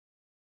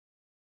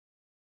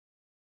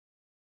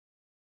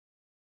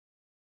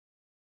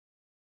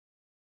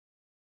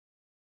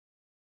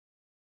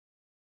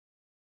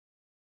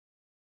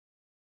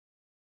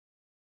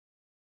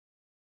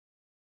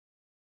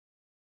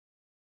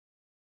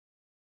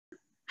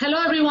Hello,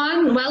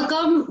 everyone.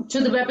 Welcome to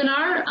the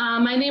webinar.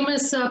 My name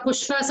is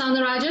Pushpa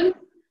Soundarajan.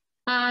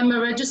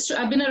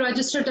 I've been a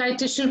registered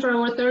dietitian for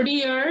over 30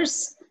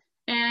 years,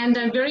 and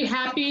I'm very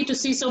happy to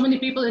see so many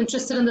people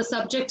interested in the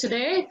subject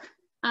today.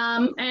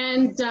 I'm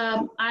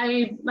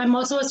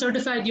also a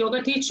certified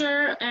yoga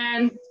teacher,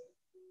 and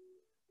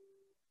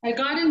I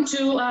got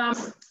into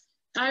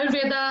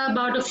Ayurveda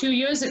about a few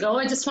years ago.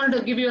 I just wanted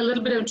to give you a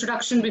little bit of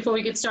introduction before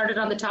we get started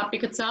on the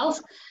topic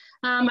itself.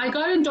 I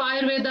got into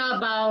Ayurveda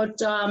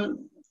about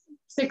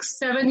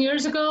 6-7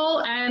 years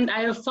ago, and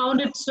I have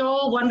found it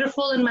so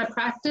wonderful in my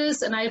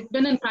practice. And I've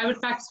been in private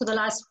practice for the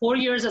last 4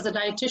 years as a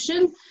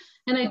dietitian,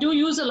 and I do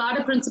use a lot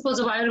of principles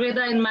of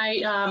Ayurveda in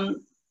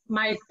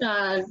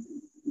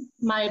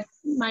my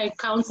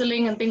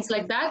counseling and things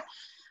like that.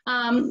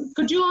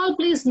 Could you all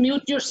please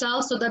mute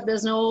yourself so that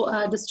there's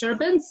no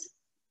disturbance?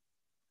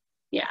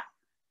 Yeah.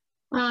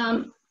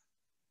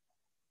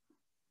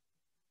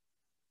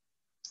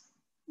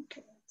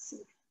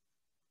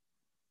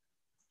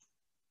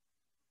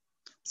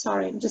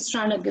 Sorry, I'm just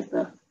trying to get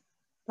the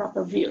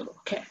proper view.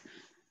 Okay,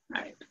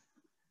 all right.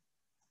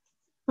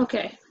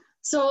 Okay,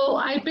 so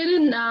I've been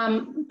in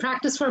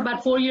practice for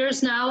about 4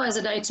 years now as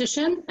a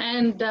dietitian,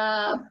 and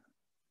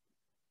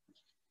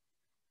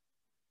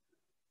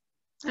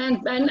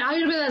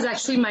Ayurveda is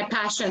actually my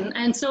passion.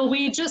 And so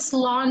we just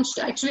launched,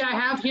 actually I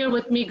have here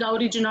with me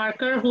Gauri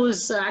Janarkar, who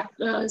is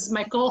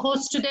my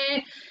co-host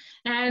today,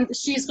 and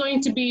she's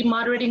going to be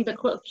moderating the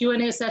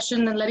Q&A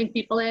session and letting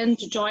people in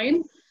to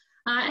join.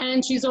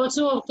 And she's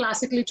also a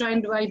classically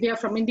trained Vaidya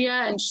from India,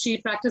 and she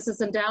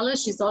practices in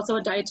Dallas. She's also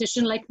a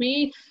dietitian like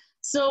me.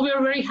 So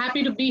we're very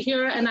happy to be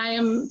here, and I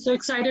am so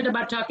excited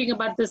about talking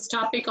about this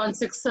topic on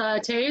 6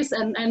 days.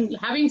 And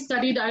having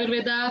studied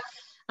Ayurveda,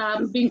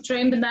 being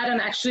trained in that,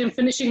 and actually I'm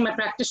finishing my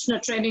practitioner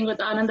training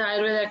with Ananda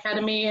Ayurveda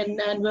Academy in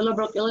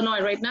Willowbrook,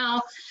 Illinois right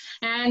now.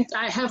 And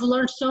I have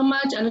learned so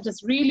much, and it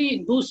has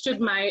really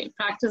boosted my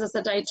practice as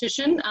a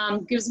dietitian.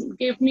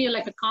 Gave me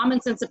like a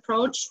common sense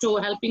approach to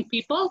helping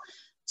people.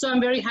 So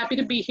I'm very happy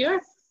to be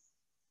here.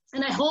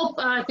 And I hope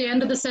at the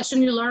end of the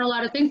session, you learn a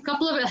lot of things.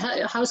 Couple of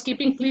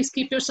housekeeping, please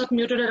keep yourself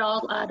muted at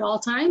all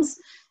times.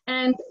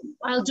 And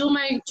I'll do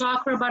my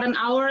talk for about an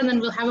hour, and then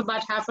we'll have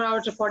about half an hour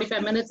to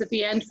 45 minutes at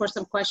the end for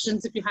some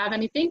questions if you have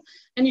anything.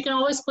 And you can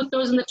always put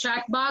those in the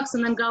chat box,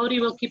 and then Gauri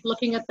will keep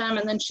looking at them,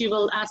 and then she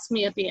will ask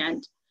me at the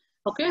end.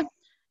 Okay?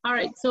 All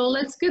right, so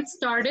let's get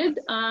started.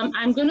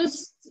 I'm gonna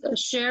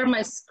share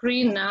my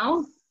screen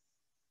now.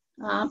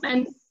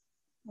 Okay,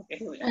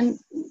 here we go.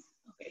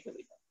 Okay, here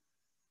we go.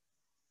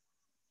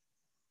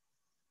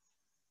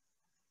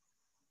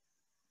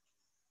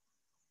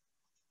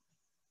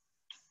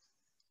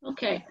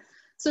 Okay,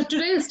 so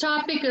today's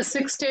topic is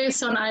 6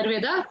 days on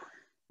Ayurveda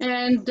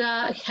and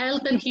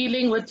health and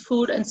healing with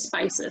food and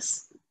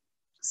spices.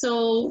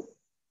 So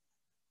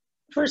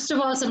first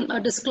of all, a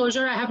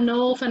disclosure. I have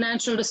no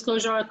financial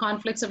disclosure or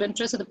conflicts of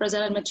interest with the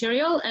presented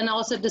material. And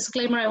also a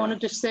disclaimer I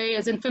wanted to say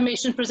is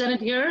information presented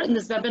here in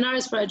this webinar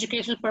is for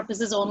educational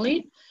purposes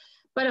only.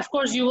 But of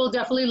course, you will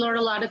definitely learn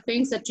a lot of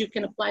things that you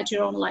can apply to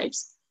your own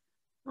lives.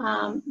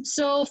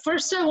 So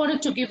first, I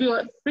wanted to give you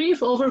a brief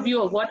overview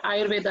of what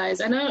Ayurveda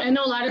is. I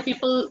know a lot of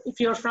people,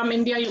 if you're from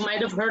India, you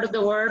might have heard of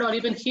the word, or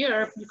even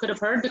here, you could have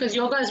heard, because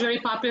yoga is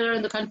very popular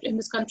in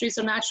this country.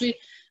 So naturally,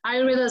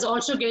 Ayurveda is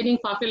also gaining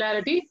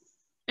popularity.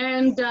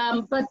 And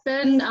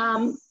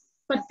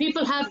but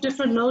people have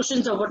different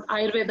notions of what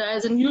Ayurveda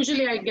is. And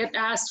usually I get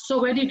asked, so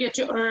where do you get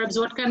your herbs?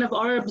 What kind of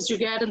herbs you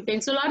get and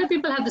things? So a lot of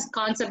people have this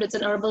concept, it's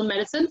an herbal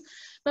medicine.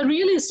 But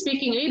really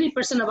speaking,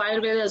 80% of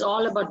Ayurveda is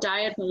all about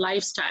diet and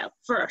lifestyle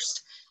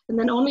first. And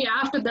then only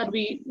after that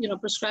we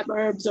prescribe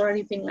herbs or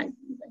anything like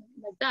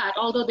that,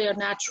 although they are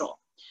natural.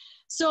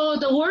 So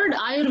the word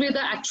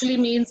Ayurveda actually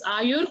means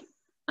Ayur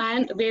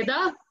and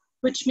Veda,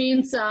 which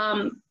means,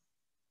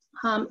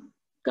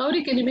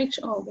 Gauri, can you make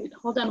sure, oh wait,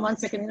 hold on one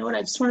second. You know what,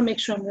 I just want to make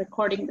sure I'm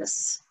recording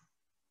this.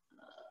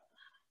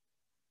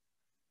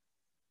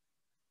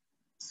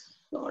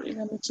 Sorry,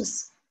 let me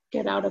just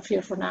get out of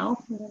here for now.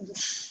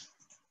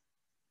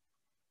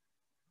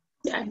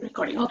 Yeah, I'm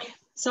recording, okay.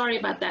 Sorry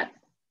about that.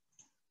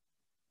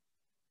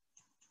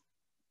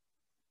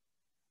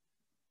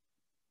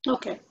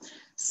 Okay,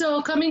 so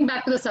coming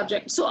back to the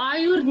subject. So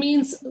Ayur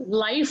means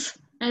life,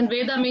 and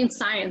Veda means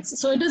science.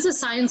 So it is a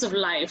science of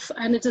life,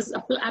 and it is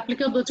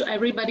applicable to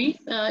everybody,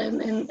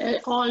 in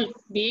all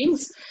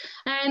beings.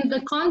 And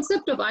the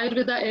concept of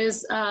Ayurveda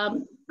is,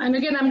 and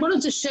again, I'm going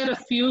to just share a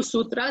few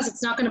sutras.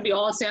 It's not going to be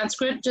all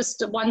Sanskrit,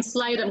 just one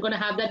slide. I'm going to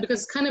have that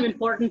because it's kind of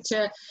important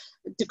to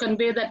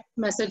convey that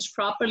message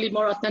properly,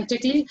 more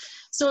authentically.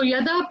 So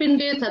yada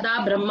pinde tada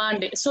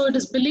brahmande. So it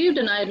is believed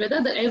in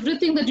Ayurveda that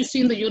everything that you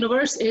see in the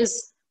universe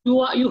is,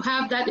 you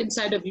have that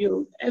inside of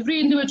you. Every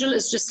individual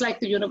is just like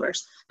the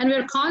universe, and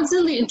we're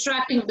constantly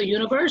interacting with the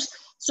universe.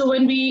 So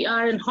when we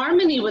are in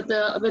harmony with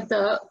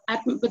the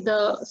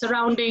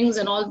surroundings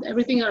and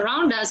everything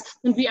around us,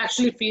 then we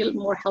actually feel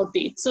more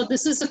healthy. So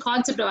this is the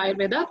concept of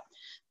Ayurveda.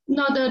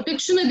 Now the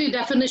dictionary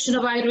definition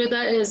of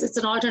Ayurveda is it's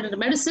an alternative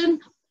medicine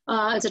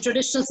It's a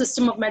traditional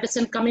system of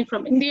medicine coming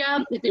from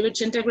India,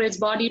 which integrates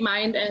body,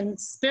 mind, and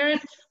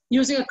spirit,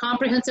 using a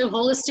comprehensive,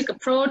 holistic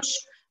approach,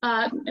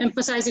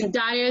 emphasizing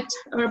diet,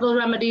 herbal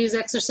remedies,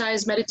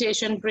 exercise,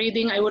 meditation,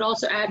 breathing. I would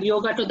also add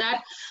yoga to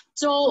that.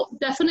 So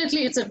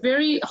definitely it's a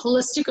very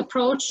holistic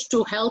approach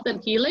to health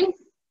and healing.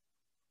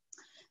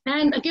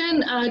 And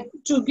again,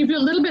 to give you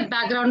a little bit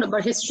background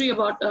about history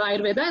about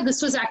Ayurveda,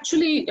 this was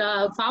actually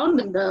found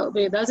in the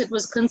Vedas. It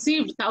was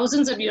conceived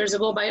thousands of years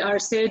ago by our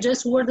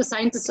sages who were the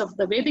scientists of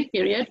the Vedic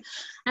period.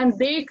 And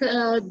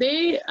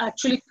they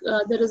actually,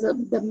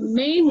 the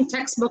main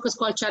textbook is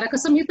called Charaka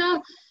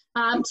Samhita.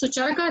 So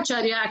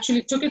Charakacharya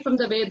actually took it from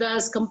the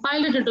Vedas,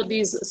 compiled it into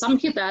these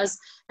samhitas,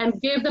 and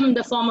gave them in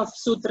the form of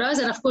sutras.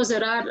 And of course,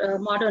 there are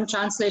modern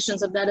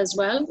translations of that as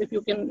well. If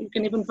you can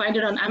even find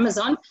it on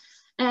Amazon.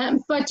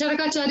 But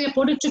Charakacharya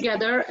put it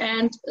together,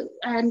 and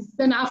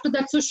then after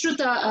that,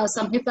 Sushruta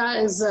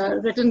Samhita is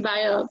written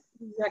by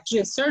actually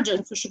a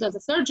surgeon. Sushruta is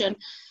a surgeon,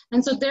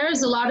 and so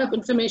there's a lot of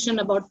information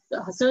about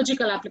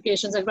surgical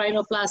applications like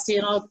rhinoplasty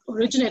and all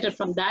originated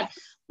from that.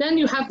 Then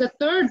you have the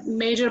third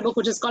major book,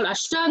 which is called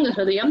Ashtanga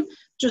Hridayam,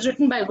 which was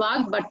written by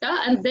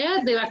Vagbhatta, and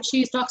there they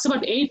actually talks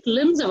about 8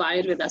 limbs of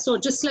Ayurveda. So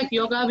just like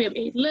yoga, we have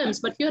 8 limbs,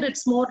 but here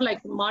it's more like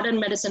modern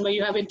medicine, where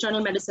you have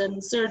internal medicine,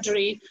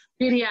 surgery,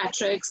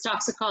 pediatrics,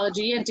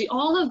 toxicology, ENT,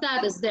 all of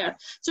that is there.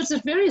 So it's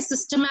a very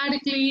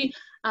systematically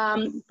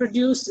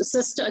produced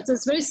system. It's a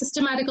very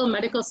systematical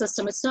medical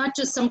system. It's not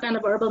just some kind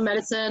of herbal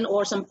medicine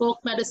or some folk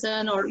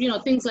medicine or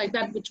things like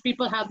that, which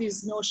people have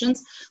these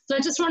notions. So I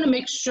just want to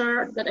make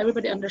sure that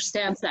everybody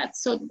understands that.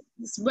 So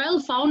it's well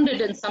founded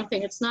in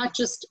something. It's not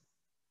just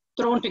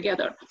thrown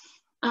together.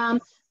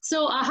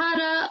 So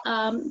ahara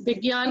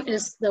vigyan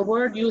is the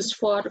word used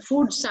for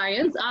food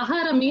science.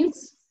 Ahara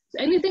means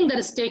anything that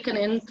is taken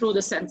in through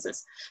the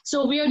senses.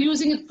 So we are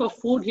using it for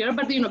food here,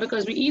 but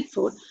because we eat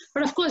food.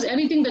 But of course,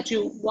 anything that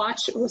you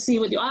watch or see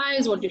with your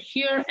eyes, what you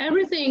hear,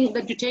 everything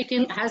that you take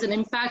in has an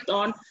impact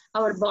on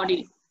our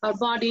body,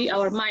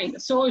 our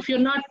mind. So if you're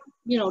not,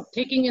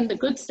 taking in the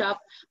good stuff,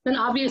 then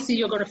obviously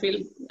you're going to feel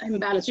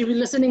imbalanced. You'll be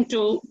listening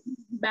to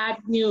bad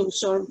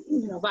news or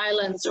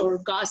violence or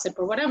gossip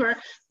or whatever.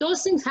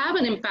 Those things have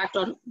an impact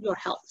on your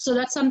health. So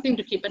that's something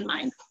to keep in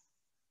mind.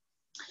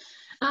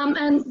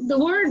 And the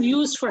word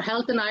used for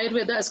health in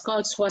Ayurveda is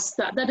called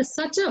swastha. That is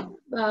such a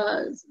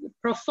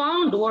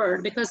profound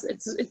word because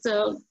it's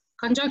a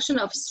conjunction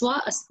of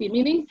swa asti,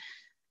 meaning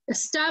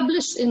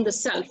established in the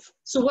self.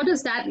 So what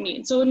does that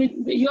mean? So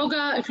in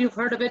yoga, if you've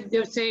heard of it,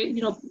 they say,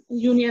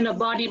 union of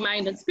body,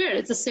 mind, and spirit.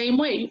 It's the same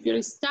way. If you're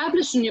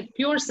established in your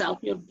pure self,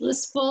 your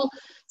blissful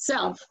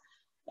self,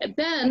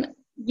 then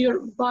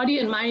your body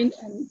and mind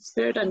and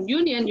spirit and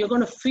union, you're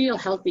going to feel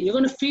healthy. You're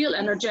going to feel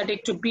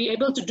energetic to be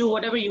able to do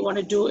whatever you want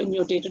to do in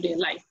your day-to-day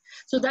life.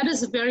 So that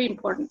is very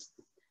important.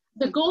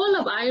 The goal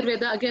of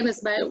Ayurveda, again,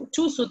 is by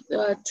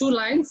two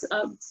lines,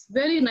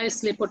 very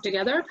nicely put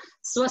together.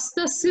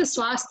 Swastasya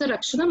swastha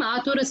rakshanam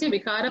aturasya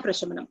vikara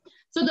prashamanam.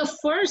 So the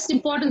first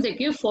importance they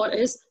give for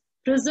is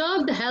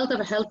preserve the health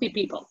of healthy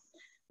people.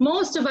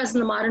 Most of us in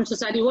the modern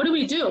society, what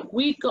do?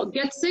 We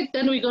get sick,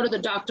 then we go to the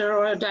doctor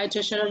or a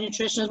dietitian or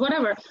nutritionist,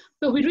 whatever.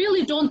 But we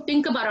really don't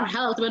think about our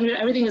health when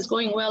everything is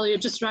going well. You're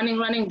just running,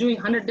 doing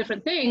 100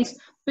 different things.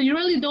 But you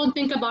really don't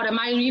think about, am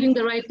I eating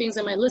the right things?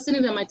 Am I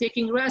listening? Am I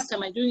taking rest?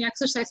 Am I doing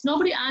exercise?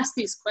 Nobody asks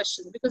these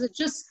questions because it's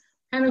just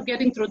kind of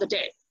getting through the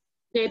day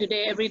to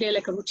day, every day,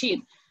 like a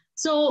routine.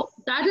 So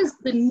that is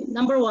the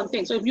number one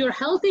thing. So if you're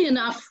healthy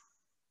enough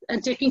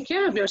and taking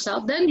care of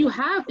yourself, then you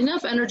have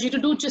enough energy to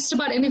do just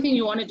about anything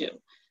you want to do.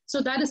 So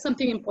that is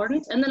something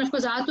important. And then of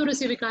course,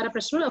 aturasya vikara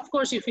prashamanam, of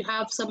course, if you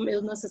have some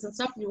illnesses and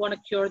stuff, you want to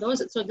cure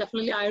those. So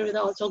definitely Ayurveda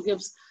also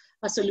gives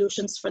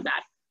solutions for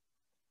that.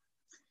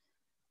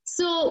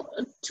 So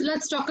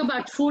let's talk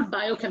about food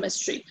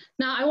biochemistry.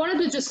 Now, I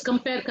wanted to just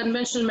compare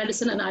conventional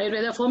medicine and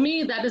Ayurveda. For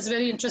me, that is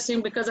very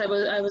interesting because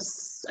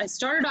I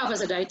started off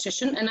as a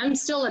dietitian, and I'm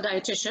still a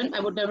dietitian. I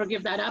would never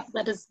give that up.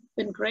 That has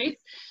been great.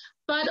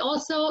 But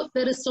also,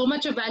 there is so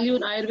much of value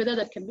in Ayurveda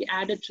that can be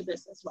added to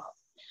this as well.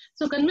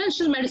 So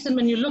conventional medicine,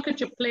 when you look at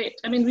your plate,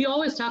 I mean, we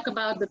always talk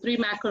about the 3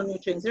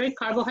 macronutrients, right?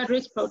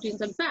 Carbohydrates,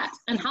 proteins, and fats.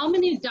 And how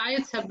many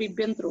diets have we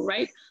been through,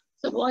 right?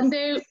 So one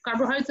day,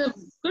 carbohydrates are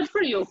good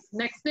for you.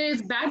 Next day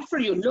is bad for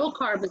you. Low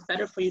carb is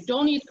better for you.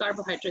 Don't eat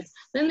carbohydrates.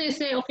 Then they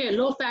say, okay,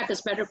 low fat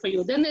is better for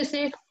you. Then they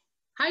say,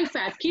 high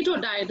fat,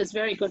 keto diet is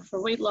very good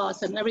for weight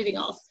loss and everything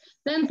else.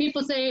 Then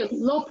people say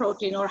low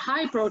protein or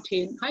high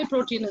protein. High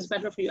protein is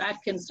better for you,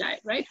 Atkins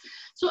diet, right?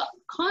 So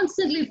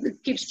constantly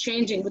it keeps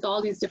changing with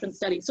all these different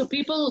studies. So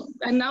people,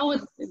 and now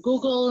with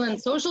Google and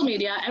social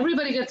media,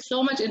 everybody gets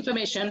so much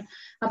information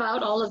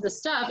about all of this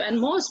stuff. And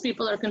most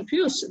people are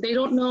confused. They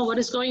don't know what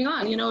is going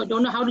on,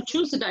 don't know how to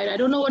choose a diet. I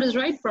don't know what is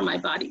right for my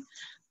body.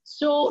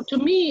 So to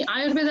me,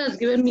 Ayurveda has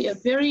given me a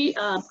very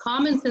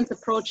common sense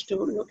approach to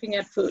looking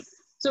at food.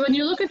 So when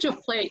you look at your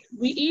plate,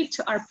 we eat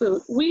our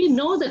food. We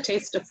know the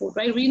taste of food,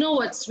 right? We know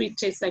what sweet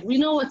tastes like. We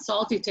know what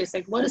salty tastes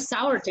like. What does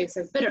sour taste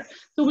like? Bitter.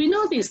 So we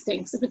know these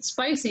things. If it's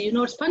spicy,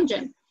 it's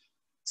pungent.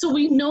 So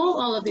we know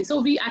all of these.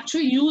 So we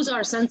actually use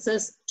our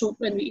senses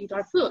when we eat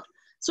our food.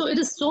 So it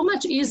is so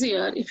much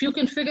easier if you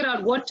can figure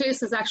out what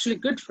taste is actually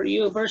good for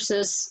you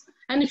versus,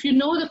 and if you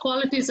know the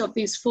qualities of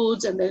these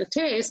foods and their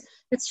taste,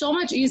 it's so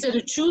much easier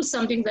to choose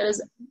something that is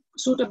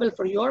suitable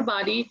for your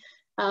body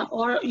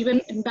or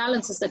even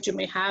imbalances that you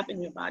may have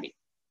in your body.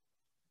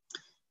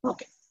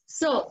 Okay,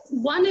 so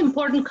one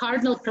important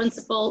cardinal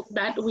principle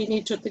that we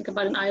need to think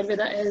about in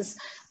Ayurveda is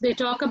they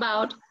talk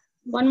about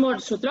one more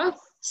sutra,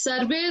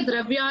 Sarve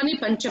Dravyani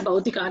Pancha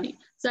Bhautikani.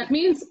 So that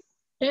means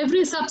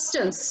every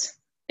substance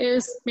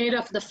is made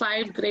of the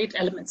 5 great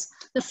elements.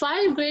 The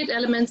 5 great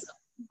elements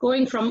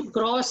going from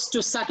gross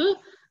to subtle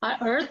are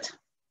earth,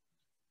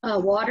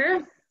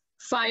 water,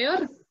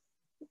 fire,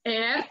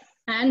 air,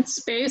 and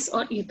space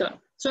or ether.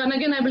 So, and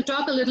again, I will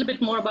talk a little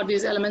bit more about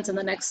these elements in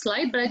the next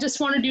slide, but I just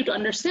wanted you to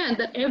understand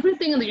that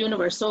everything in the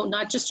universe, so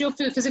not just your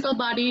physical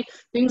body,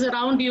 things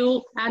around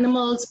you,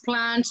 animals,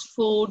 plants,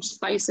 food,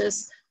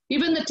 spices,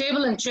 even the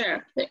table and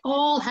chair, they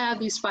all have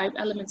these 5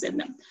 elements in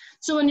them.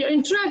 So when you're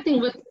interacting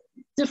with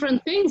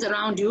different things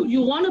around you,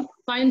 you want to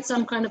find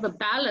some kind of a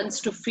balance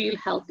to feel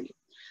healthy.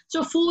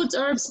 So foods,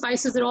 herbs,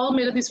 spices, they're all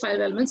made of these 5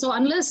 elements. So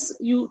unless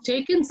you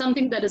take in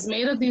something that is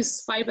made of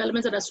these 5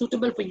 elements that are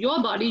suitable for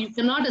your body, you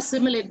cannot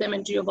assimilate them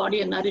into your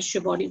body and nourish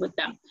your body with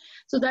them.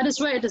 So that is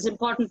why it is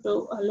important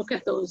to look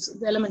at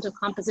the element of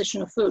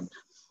composition of food.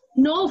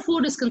 No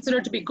food is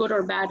considered to be good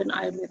or bad in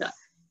Ayurveda.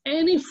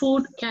 Any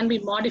food can be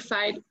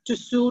modified to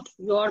suit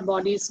your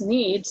body's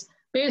needs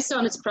based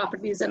on its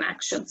properties and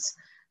actions.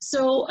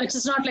 So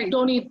it's not like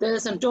don't eat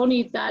this and don't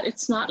eat that.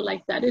 It's not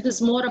like that. It is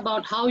more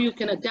about how you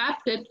can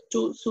adapt it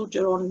to suit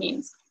your own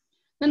needs.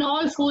 And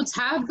all foods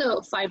have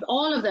the 5,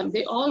 all of them.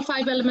 All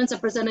 5 elements are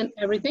present in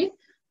everything,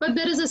 but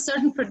there is a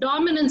certain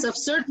predominance of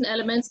certain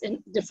elements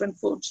in different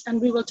foods. And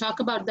we will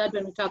talk about that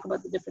when we talk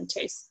about the different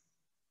tastes.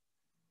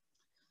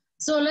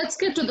 So let's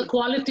get to the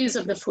qualities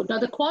of the food. Now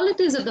the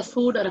qualities of the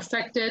food are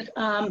affected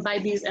by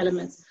these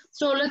elements.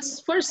 So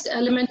first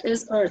element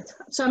is earth.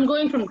 So I'm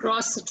going from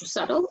gross to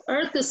subtle.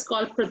 Earth is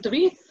called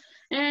Prithvi,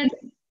 and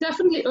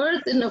definitely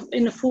earth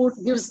in a food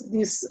gives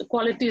these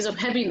qualities of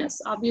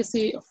heaviness.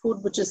 Obviously a food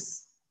which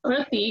is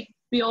earthy,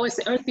 we always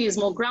say earthy is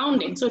more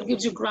grounding. So it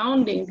gives you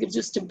grounding, it gives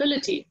you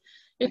stability.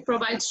 It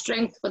provides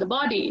strength for the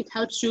body. It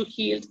helps you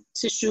heal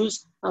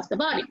tissues of the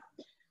body.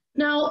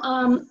 Now,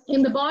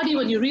 in the body,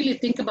 when you really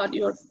think about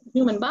your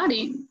human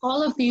body,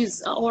 all of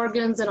these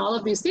organs and all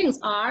of these things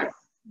are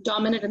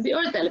dominant in the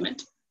earth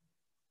element.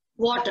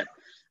 Water.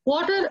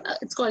 Water,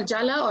 it's called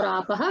jala or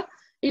apaha.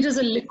 It is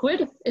a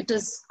liquid, it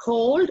is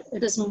cold,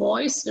 it is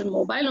moist and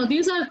mobile. Now,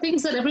 these are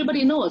things that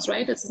everybody knows,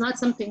 right? It's not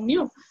something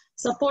new.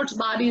 Supports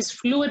body's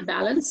fluid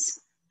balance.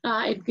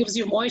 It gives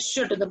you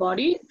moisture to the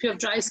body. If you have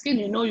dry skin,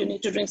 you know you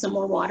need to drink some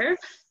more water.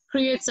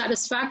 Creates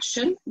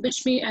satisfaction,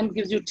 and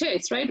gives you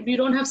taste, right? If you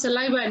don't have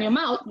saliva in your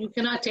mouth, you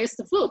cannot taste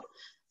the food.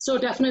 So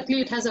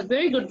definitely it has a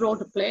very good role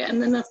to play.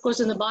 And then of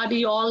course in the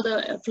body, all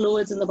the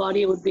fluids in the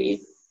body would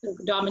be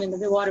dominant in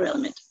the water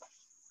element.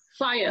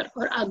 Fire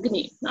or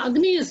Agni. Now,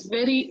 Agni is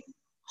very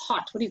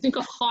hot. When you think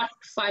of hot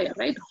fire,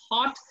 right?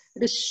 Hot,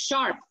 it is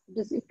sharp,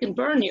 it can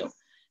burn you.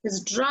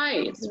 It's dry,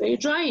 it's very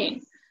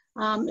drying.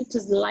 It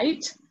is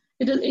light,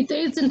 it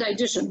aids in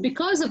digestion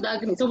because of the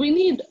Agni. So we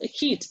need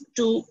heat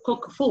to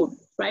cook food,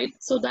 right?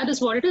 So that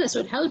is what it is. So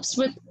it helps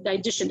with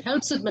digestion,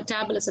 helps with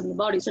metabolism in the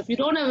body. So if you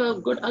don't have a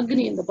good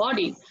Agni in the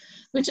body,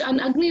 which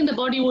an Agni in the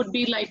body would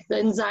be like the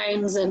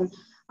enzymes and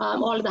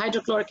all the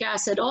hydrochloric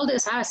acid, all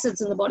these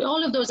acids in the body,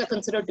 all of those are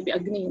considered to be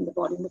Agni in the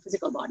body, in the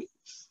physical body.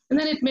 And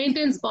then it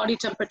maintains body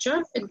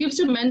temperature. It gives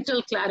you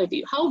mental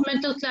clarity. How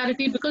mental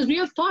clarity? Because we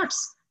have thoughts.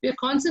 We are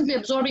constantly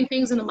absorbing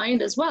things in the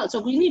mind as well. So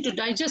we need to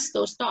digest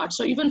those thoughts.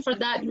 So even for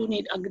that, you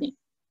need Agni.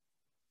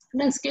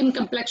 And then skin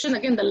complexion,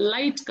 again, the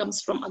light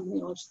comes from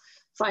Agni or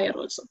fire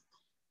also.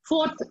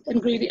 Fourth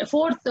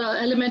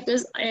element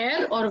is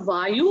air or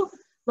Vayu.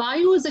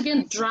 Vayu is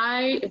again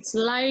dry, it's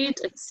light,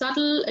 it's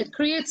subtle, it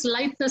creates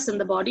lightness in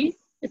the body.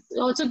 It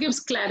also gives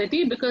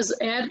clarity because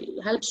air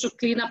helps to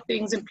clean up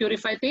things and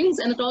purify things,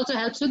 and it also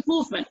helps with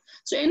movement.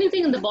 So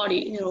anything in the body,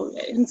 you know,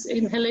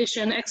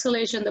 inhalation,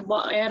 exhalation,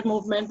 the air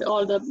movement,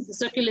 or the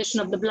circulation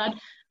of the blood,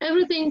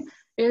 everything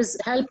is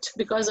helped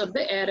because of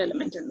the air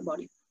element in the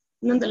body.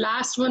 And then the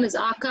last one is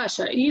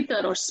Akasha,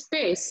 ether or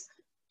space.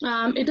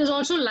 It is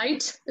also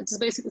light. It's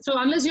basically, so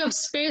unless you have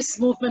space,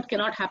 movement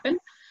cannot happen.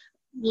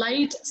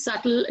 Light,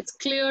 subtle, it's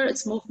clear,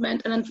 it's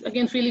movement, and then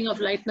again, feeling of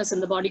lightness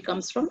in the body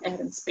comes from air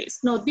and space.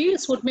 Now,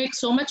 these would make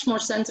so much more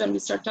sense when we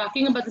start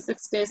talking about the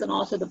 6 days and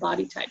also the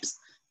body types.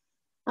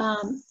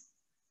 And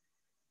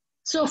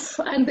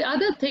the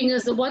other thing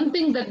is the one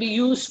thing that we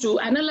use to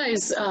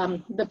analyze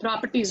the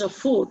properties of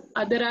food,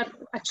 there are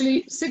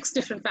actually 6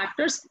 different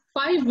factors,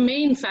 5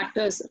 main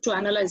factors to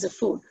analyze a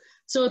food.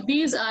 So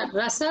these are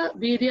Rasa,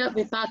 Virya,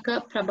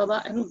 Vipaka,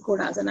 Prabhava, and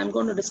Gunas. And I'm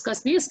going to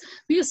discuss these.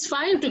 These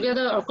 5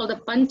 together are called the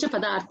Pancha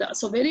Padartha.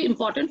 So very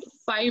important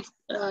 5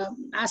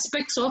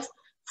 aspects of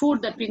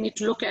food that we need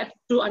to look at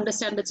to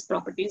understand its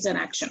properties and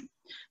action.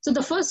 So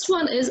the first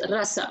one is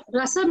rasa.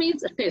 Rasa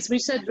means a taste. We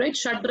said, right,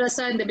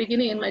 Shadrasa in the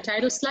beginning in my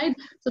title slide.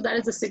 So that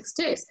is the 6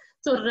 taste.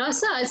 So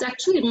rasa is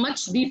actually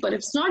much deeper.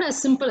 It's not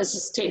as simple as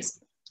just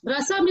taste.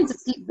 Rasa means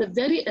it's the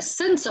very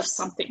essence of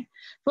something.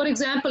 For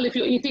example, if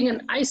you're eating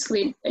an ice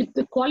cream,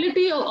 the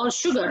quality of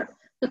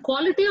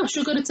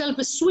sugar itself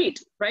is sweet,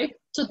 right?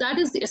 So that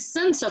is the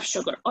essence of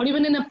sugar. Or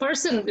even in a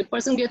person, the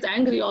person gets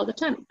angry all the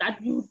time.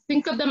 That you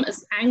think of them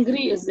as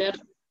angry is their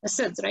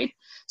essence, right?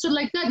 So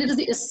like that, it is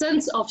the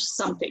essence of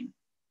something.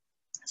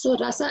 So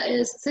rasa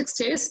is 6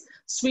 tastes: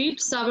 sweet,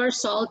 sour,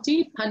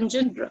 salty,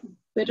 pungent,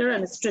 bitter,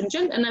 and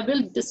astringent. And I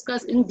will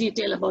discuss in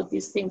detail about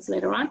these things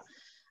later on.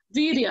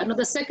 Virya. Now,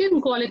 the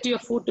second quality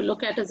of food to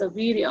look at is a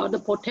virya, or the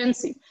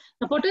potency.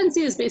 The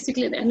potency is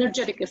basically an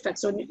energetic effect.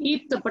 So when you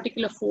eat the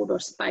particular food or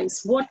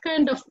spice, what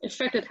kind of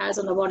effect it has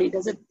on the body?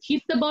 Does it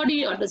heat the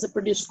body, or does it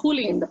produce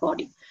cooling in the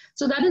body?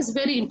 So that is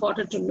very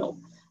important to know.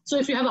 So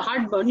if you have a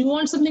heartburn, you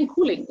want something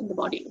cooling in the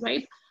body,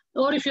 right?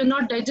 Or if you're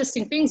not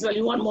digesting things well,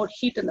 you want more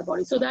heat in the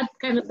body. So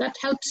that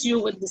helps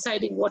you with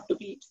deciding what to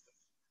eat.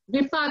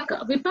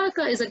 Vipaka.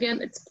 Vipaka is,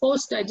 again, it's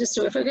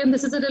post-digestive. If again,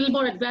 this is a little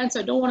more advanced,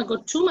 I don't want to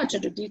go too much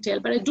into detail,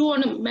 but I do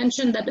want to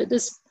mention that it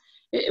is,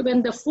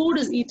 when the food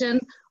is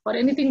eaten or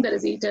anything that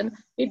is eaten,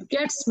 it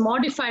gets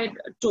modified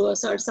to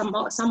us or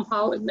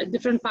somehow in the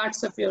different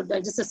parts of your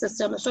digestive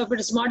system. So if it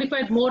is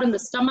modified more in the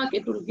stomach,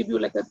 it will give you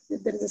like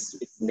in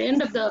the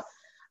end of the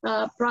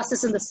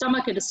process in the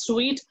stomach, it is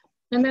sweet.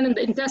 And then in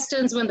the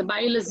intestines, when the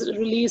bile is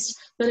released,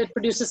 then it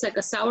produces like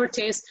a sour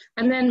taste.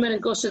 And then when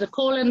it goes to the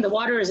colon, the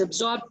water is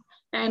absorbed.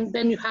 And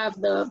then you have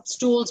the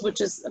stools,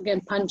 which is,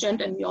 again,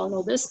 pungent, and we all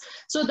know this.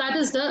 So that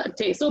is the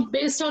taste. So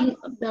based on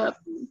the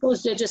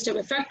post-digestive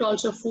effect,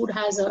 also food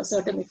has a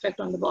certain effect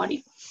on the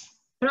body.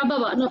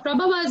 Prabhava. Now,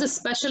 Prabhava is a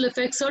special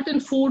effect. Certain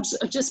foods,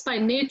 just by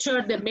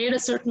nature, they're made a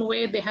certain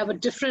way. They have a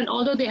different,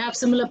 although they have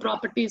similar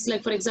properties,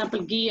 like, for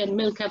example, ghee and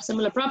milk have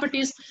similar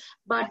properties,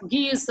 but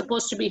ghee is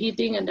supposed to be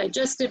heating and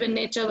digestive in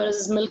nature,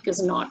 whereas milk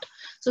is not.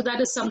 So that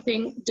is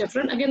something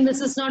different. Again,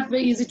 this is not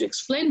very easy to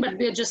explain, but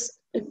they're just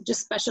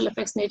special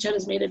effects. Nature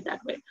has made it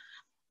that way.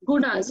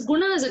 Gunas.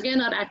 Gunas,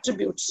 again, are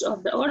attributes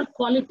of or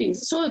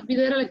qualities. So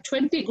there are like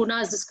 20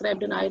 gunas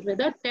described in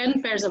Ayurveda,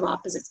 10 pairs of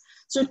opposites.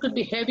 So it could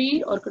be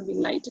heavy or it could be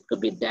light. It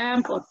could be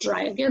damp or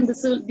dry. Again,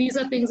 these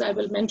are things I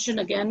will mention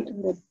again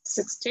in the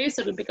 6 days.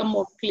 It will become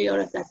more clear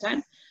at that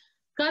time.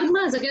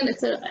 Karmas, again,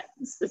 it's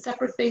a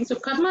separate thing. So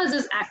karmas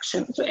is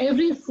action. So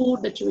every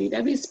food that you eat,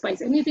 every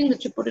spice, anything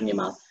that you put in your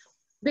mouth,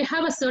 they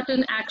have a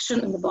certain action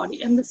in the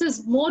body. And this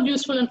is more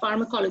useful in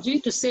pharmacology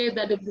to say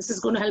that if this is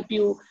going to help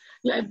you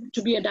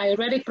to be a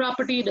diuretic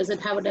property, does it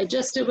have a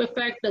digestive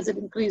effect, does it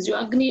increase your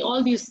agni,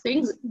 all these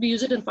things, we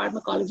use it in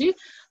pharmacology.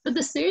 But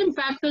the same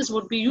factors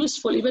would be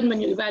useful even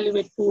when you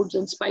evaluate foods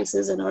and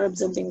spices and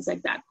herbs and things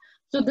like that.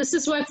 So this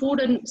is why food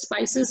and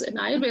spices in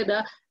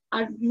Ayurveda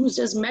are used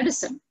as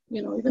medicine.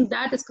 You know, even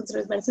that is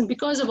considered medicine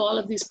because of all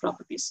of these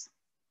properties.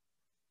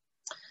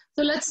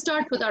 So let's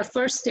start with our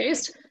first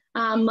taste.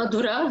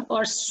 Madhura,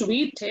 or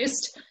sweet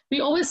taste.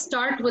 We always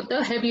start with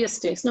the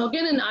heaviest taste. Now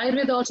again, in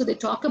Ayurveda also they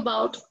talk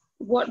about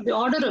what the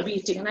order of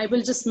eating, and I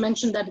will just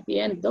mention that at the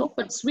end though,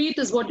 but sweet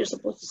is what you're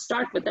supposed to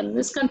start with. And in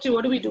this country,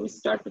 what do? We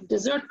start with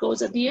dessert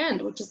goes at the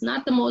end, which is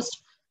not the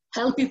most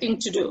healthy thing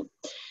to do.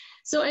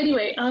 So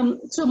anyway,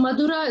 so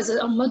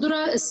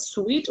Madhura is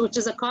sweet, which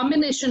is a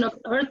combination of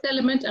earth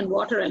element and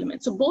water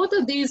element. So both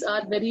of these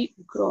are very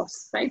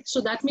gross, right?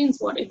 So that means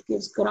what? It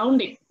gives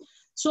grounding.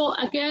 So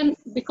again,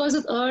 because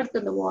of earth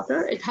and the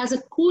water, it has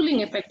a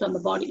cooling effect on the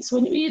body. So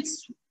when you eat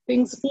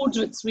foods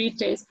with sweet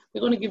taste, they're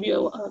going to give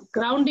you a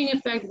grounding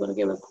effect, they're going to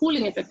give a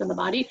cooling effect on the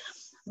body.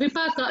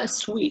 Vipaka is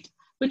sweet,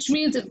 which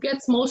means it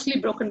gets mostly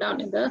broken down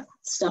in the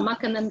stomach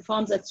and then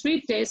forms that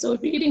sweet taste. So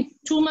if you're eating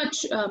too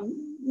much,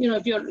 you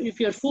know, if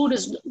your food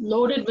is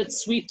loaded with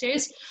sweet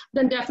taste,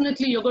 then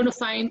definitely you're going to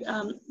find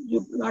a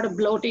lot of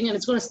bloating, and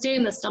it's going to stay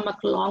in the stomach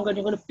longer, and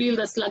you're going to feel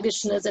the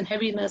sluggishness and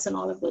heaviness and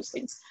all of those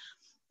things.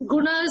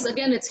 Gunas,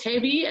 again, it's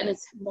heavy and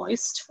it's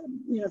moist,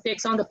 you know,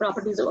 takes on the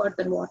properties of earth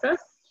and water.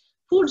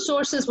 Food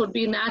sources would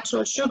be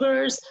natural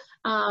sugars,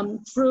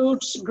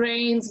 fruits,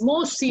 grains,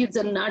 most seeds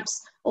and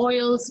nuts,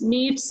 oils,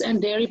 meats, and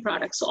dairy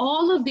products. So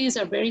all of these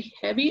are very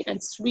heavy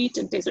and sweet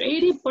in taste. So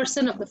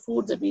 80% of the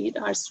foods that we eat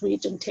are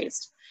sweet in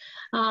taste.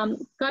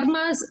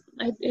 Karmas,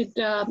 it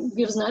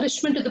gives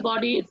nourishment to the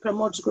body. It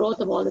promotes growth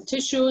of all the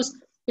tissues.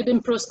 It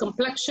improves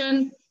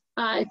complexion.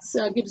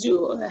 It gives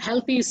you a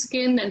healthy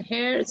skin and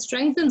hair. It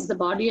strengthens the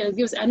body, and it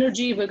gives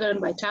energy, vigor, and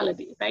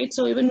vitality, right?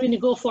 So even when you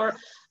go for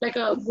like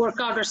a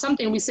workout or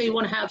something, we say you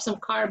want to have some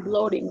carb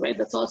loading, right?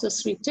 That's also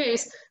sweet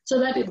taste, so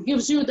that it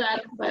gives you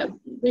that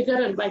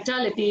vigor and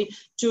vitality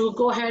to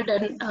go ahead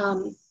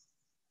and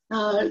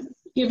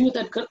give you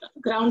that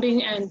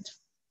grounding and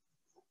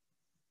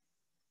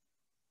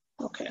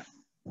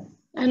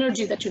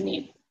energy that you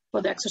need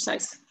for the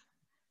exercise.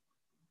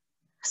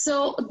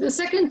 So the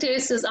second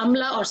taste is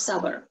amla or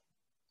sour.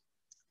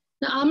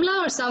 Now,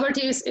 amla or sour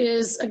taste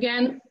is,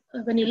 again,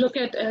 when you look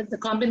at the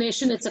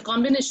combination, it's a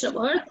combination of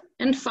earth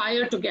and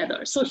fire together.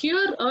 So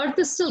here, earth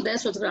is still there,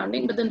 so it's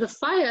grounding, but then the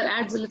fire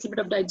adds a little bit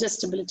of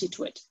digestibility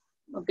to it,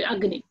 okay,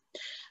 Agni.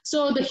 So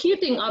the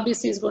heating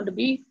obviously is going to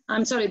be,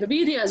 the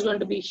Virya is going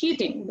to be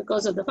heating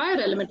because of the fire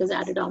element is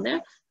added on there.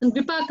 And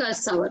Vipaka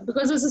is sour.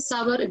 Because this is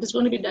sour, it is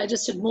going to be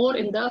digested more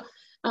in the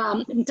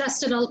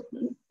intestinal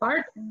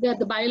part, where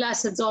the bile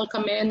acids all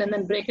come in and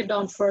then break it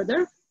down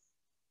further.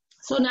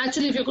 So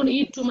naturally, if you're going to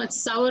eat too much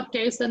sour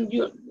taste, then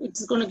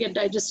it's going to get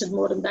digested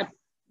more in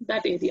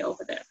that area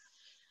over there.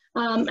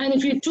 And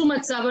if you eat too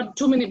much sour,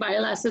 too many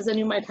bile acids, then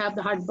you might have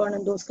the heartburn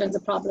and those kinds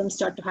of problems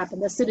start to happen.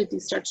 The acidity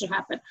starts to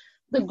happen.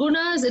 The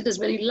gunas, it is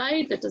very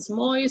light, it is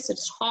moist,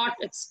 it's hot,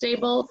 it's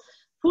stable.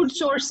 Food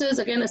sources,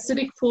 again,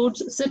 acidic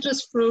foods,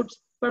 citrus fruits,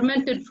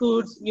 fermented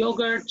foods,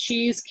 yogurt,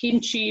 cheese,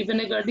 kimchi,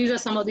 vinegar. These are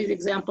some of these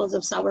examples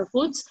of sour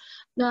foods.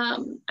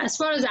 As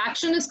far as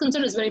action is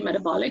concerned, it's very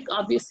metabolic.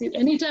 Obviously,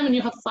 anytime when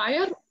you have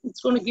fire,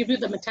 it's going to give you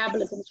the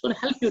metabolism. It's going to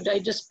help you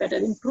digest better.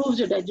 It improves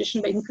your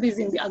digestion by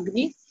increasing the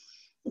Agni.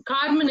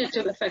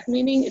 Carminative effect,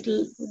 meaning it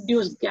will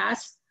reduce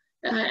gas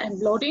and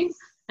bloating.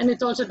 And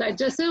it's also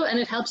digestive, and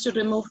it helps to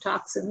remove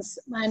toxins.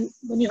 And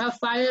when you have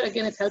fire,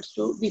 again, it helps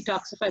to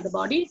detoxify the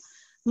body.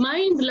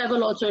 Mind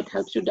level also, it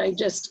helps you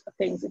digest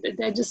things. It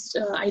digests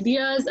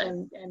ideas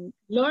and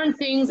learn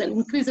things and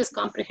increases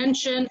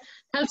comprehension,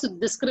 helps with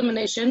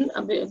discrimination.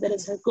 There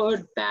is a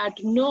good, bad,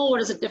 to know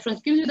what is the difference,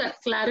 gives you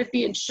that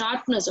clarity and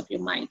sharpness of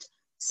your mind.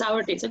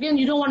 Sour taste. Again,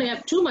 you don't want to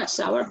have too much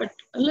sour, but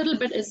a little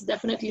bit is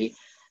definitely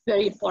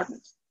very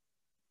important.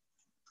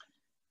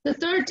 The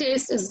third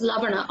taste is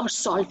lavana, or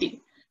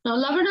salty. Now,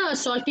 lavana or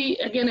salty,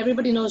 again,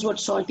 everybody knows what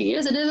salty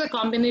is. It is a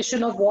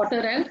combination of water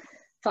and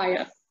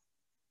fire.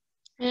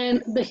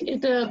 And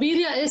the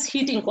virya is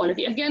heating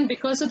quality. Again,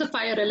 because of the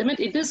fire element,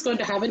 it is going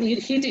to have a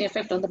heating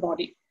effect on the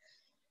body.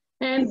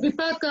 And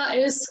vipaka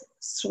is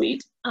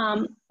sweet.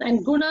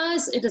 And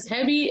gunas, it is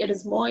heavy, it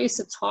is moist,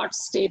 it's hot,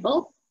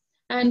 stable.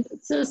 And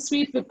it's a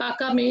sweet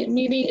vipaka,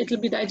 meaning it will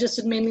be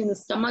digested mainly in the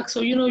stomach. So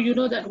you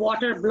know that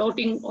water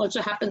bloating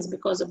also happens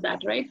because of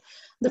that, right?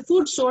 The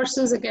food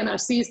sources, again, are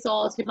sea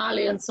salt,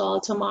 Himalayan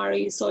salt,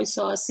 tamari, soy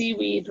sauce,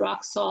 seaweed,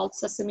 rock salt,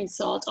 sesame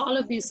salt. All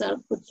of these are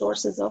good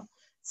sources of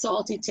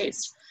salty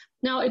taste.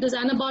 Now, it is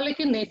anabolic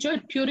in nature.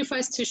 It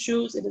purifies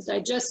tissues. It is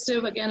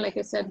digestive. Again, like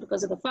I said,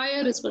 because of the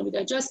fire, it's going to be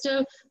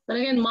digestive. But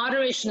again,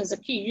 moderation is a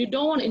key. You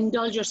don't want to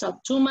indulge yourself.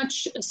 Too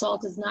much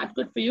salt is not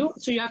good for you.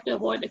 So you have to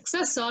avoid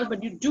excess salt,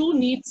 but you do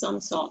need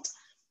some salt.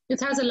 It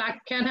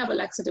can have a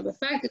laxative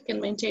effect.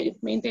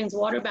 It maintains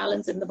water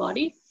balance in the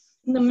body.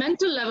 In the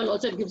mental level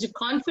also, it gives you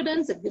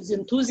confidence. It gives you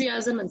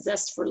enthusiasm and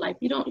zest for life.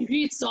 If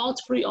you eat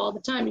salt-free all the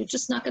time, you're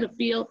just not going to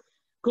feel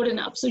good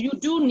enough. So you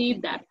do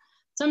need that.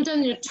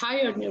 Sometimes you're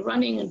tired and you're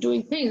running and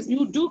doing things,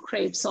 you do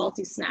crave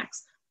salty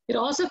snacks. It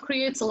also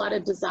creates a lot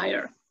of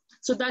desire.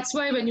 So that's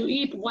why when you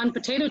eat one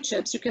potato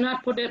chips, you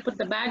cannot put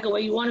the bag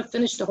away. You want to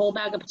finish the whole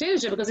bag of potato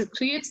chips because it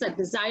creates that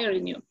desire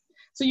in you.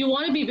 So you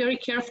want to be very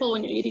careful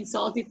when you're eating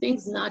salty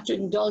things, not to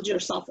indulge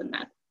yourself in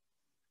that.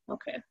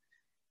 Okay.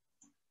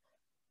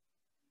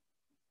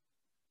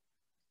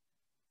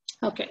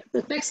 Okay,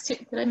 the next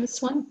tip, did I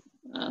miss one?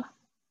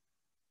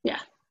 Yeah.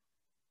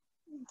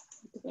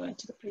 Go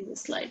into the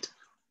previous slide.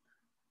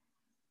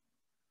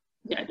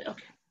 Yeah,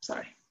 okay,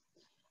 sorry.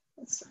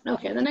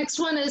 Okay, the next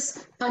one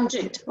is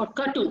pungent or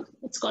katu.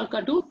 It's called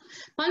katu.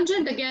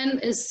 Pungent, again,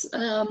 is,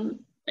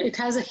 it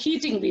has a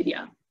heating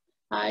virya.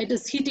 It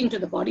is heating to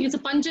the body. It's a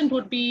pungent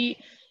would be,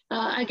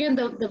 again,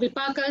 the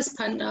vipaka is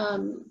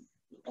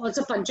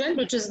also pungent,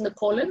 which is in the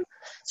colon.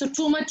 So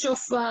too much of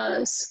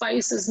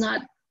spice is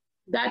not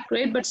that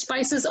great, but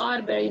spices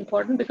are very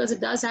important because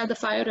it does have the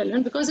fire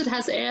element. Because it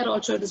has air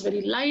also, it is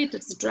very light,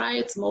 it's dry,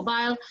 it's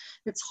mobile,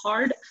 it's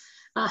hard.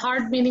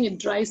 Hard meaning it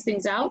dries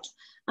things out.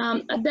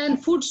 And then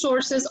food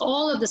sources,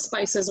 all of the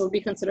spices will be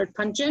considered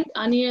pungent.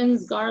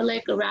 Onions,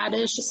 garlic,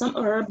 radish, some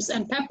herbs,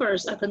 and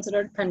peppers are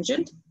considered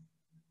pungent.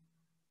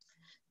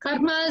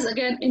 Karmas,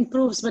 again,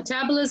 improves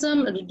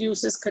metabolism, it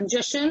reduces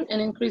congestion, and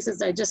increases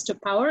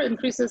digestive power. A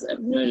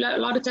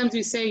lot of times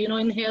we say,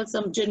 inhale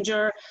some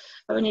ginger.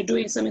 When you're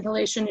doing some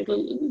inhalation, it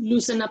will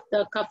loosen up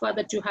the kapha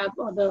that you have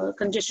or the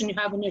congestion you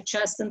have in your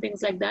chest and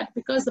things like that.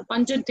 Because the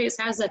pungent taste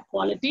has that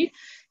quality,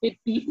 it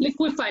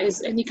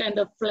liquefies any kind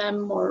of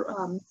phlegm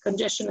or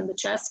congestion in the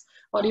chest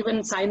or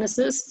even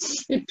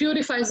sinuses. It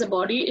purifies the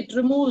body. It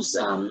removes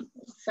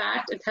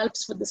fat. It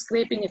helps with the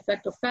scraping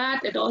effect of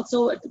fat. It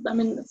also,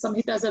 some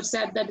hitas have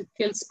said that it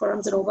kills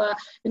sperms and ova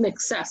in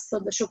excess. So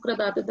the shukra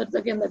dhatu, that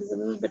is a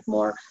little bit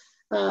more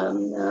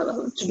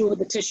to do with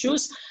the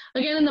tissues.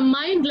 Again, in the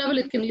mind level,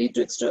 it can lead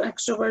to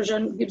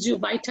extroversion, gives you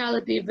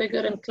vitality, vigor,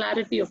 and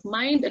clarity of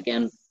mind.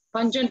 Again,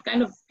 pungent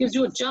kind of gives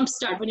you a jump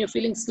start when you're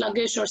feeling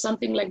sluggish or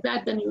something like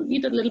that. Then you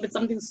eat a little bit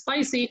something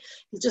spicy,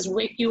 it just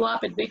wake you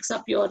up. It wakes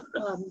up your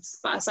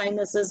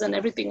sinuses and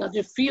everything else.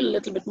 You feel a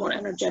little bit more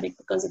energetic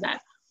because of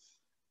that.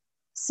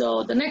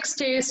 So the next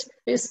taste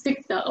is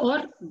tikta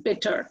or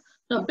bitter.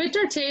 Now,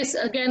 bitter taste,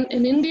 again,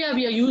 in India,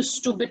 we are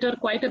used to bitter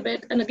quite a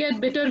bit. And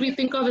again, bitter we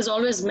think of as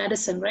always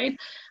medicine, right?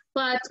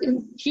 But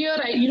here,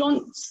 you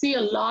don't see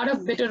a lot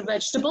of bitter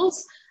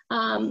vegetables.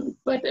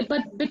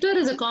 But bitter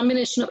is a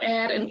combination of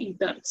air and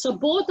ether. So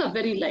both are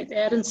very light,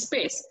 air and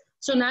space.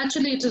 So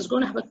naturally it is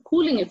going to have a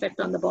cooling effect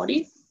on the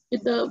body.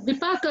 The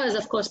vipaka is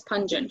of course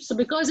pungent. So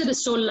because it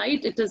is so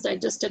light, it is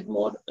digested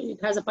more, it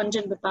has a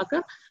pungent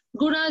vipaka.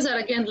 Gunas are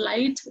again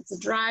light, it's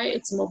dry,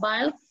 it's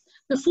mobile.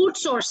 The food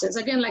sources,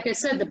 again, like I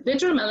said, the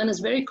bitter melon is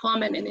very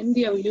common in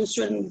India. We used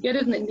to get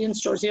it in Indian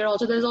stores here.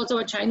 Also, there's also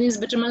a Chinese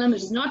bitter melon,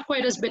 which is not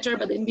quite as bitter,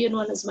 but the Indian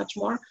one is much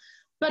more.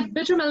 But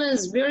bitter melon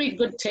is very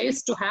good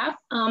taste to have.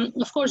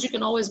 Of course, you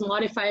can always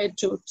modify it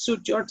to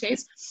suit your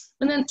taste.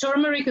 And then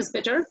turmeric is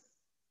bitter.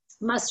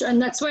 Mustard,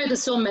 and that's why it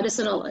is so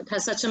medicinal. It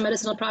has such a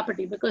medicinal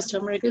property because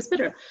turmeric is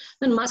bitter.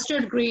 Then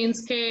mustard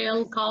greens,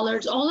 kale,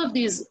 collards, all of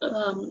these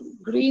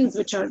greens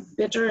which are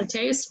bitter in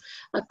taste.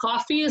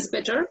 Coffee is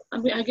bitter. I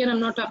mean, again, I'm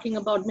not talking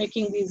about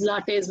making these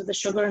lattes with the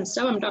sugar and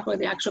stuff. I'm talking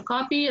about the actual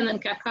coffee, and then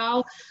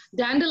cacao.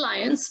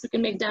 Dandelions, we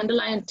can make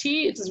dandelion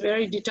tea. It is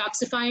very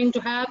detoxifying to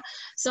have.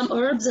 Some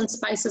herbs and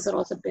spices are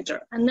also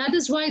bitter. And that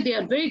is why they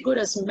are very good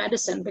as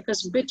medicine,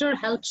 because bitter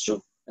helps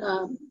to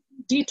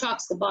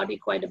detox the body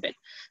quite a bit.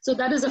 So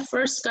that is the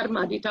first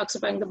karma,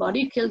 detoxifying the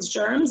body, kills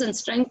germs and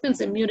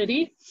strengthens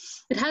immunity.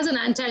 It has an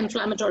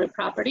anti-inflammatory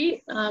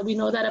property. We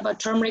know that about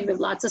turmeric. There are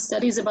lots of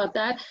studies about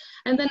that.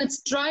 And then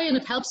it's dry and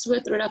it helps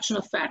with reduction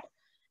of fat.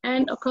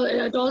 And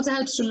it also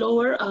helps to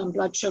lower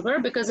blood sugar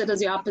because it is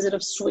the opposite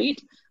of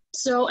sweet.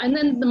 So, and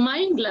then the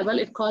mind level,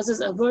 it causes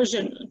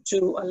aversion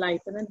to a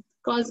life, and then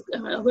causes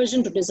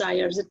aversion to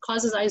desires. It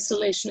causes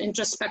isolation,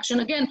 introspection.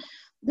 Again,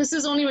 this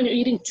is only when you're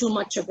eating too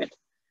much of it.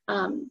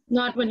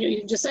 Not when you're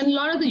eating just, and a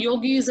lot of the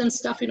yogis and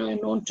stuff, you know, are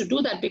known to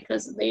do that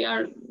because they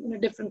are in a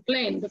different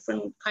plane,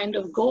 different kind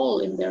of goal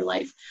in their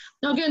life.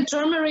 Now, again,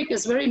 turmeric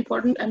is very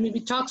important, and we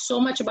talk so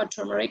much about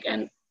turmeric,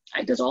 and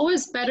it is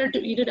always better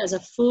to eat it as a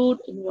food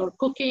in your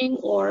cooking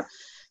or,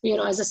 you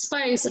know, as a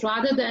spice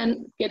rather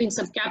than getting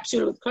some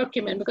capsule with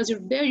curcumin, because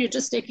you're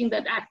just taking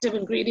that active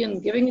ingredient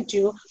and giving it to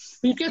you.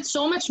 You get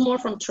so much more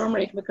from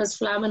turmeric because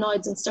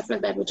flavonoids and stuff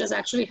like that, which is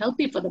actually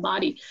healthy for the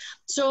body.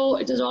 So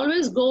it is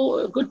always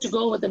good to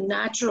go with a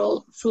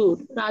natural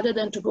food rather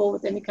than to go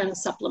with any kind of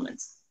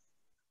supplements.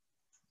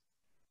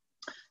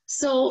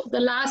 So the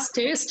last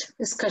taste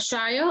is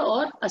kashaya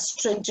or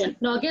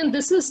astringent. Now again,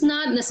 this is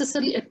not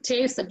necessarily a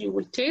taste that you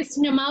will taste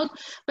in your mouth,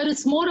 but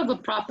it's more of a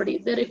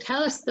property that it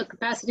has the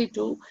capacity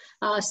to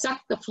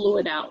suck the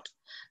fluid out.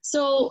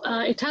 So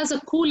it has a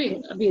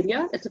cooling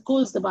virya. It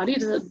cools the body.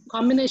 It is a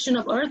combination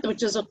of earth,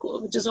 which is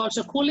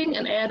also cooling,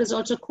 and air is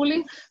also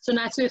cooling. So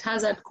naturally, it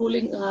has that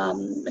cooling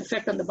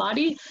effect on the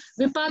body.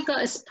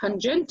 Vipaka is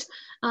pungent.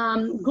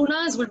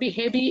 Gunas would be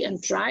heavy and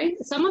dry.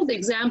 Some of the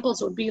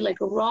examples would be like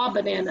raw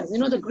bananas, you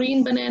know, the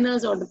green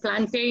bananas or the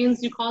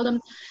plantains, you call them.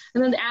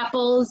 And then the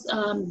apples,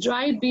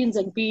 dried beans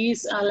and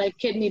peas, like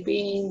kidney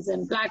beans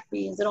and black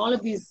beans, and all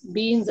of these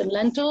beans and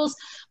lentils,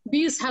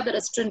 these have that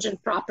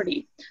astringent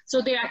property.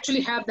 So they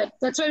actually have that.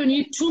 That's why when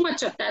you eat too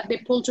much of that, they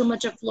pull too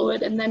much of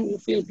fluid and then you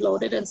feel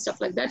bloated and stuff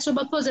like that. So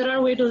of course there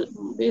are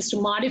ways to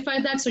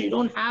modify that so you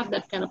don't have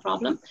that kind of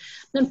problem.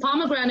 Then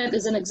pomegranate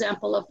is an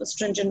example of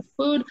astringent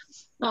food.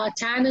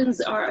 Tannins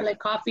are like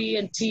coffee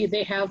and tea,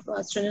 they have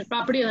astringent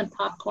property, and then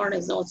popcorn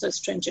is also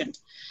astringent,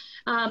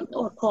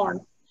 or corn.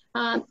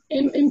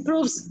 It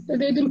improves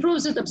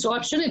with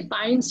absorption. It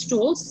binds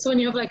stools. So when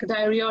you have like a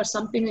diarrhea or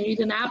something and you eat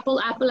an apple,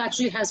 apple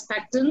actually has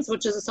pectins,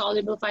 which is a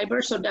soluble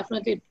fiber. So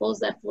definitely it pulls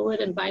that fluid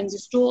and binds your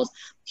stools,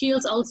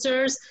 heals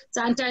ulcers. It's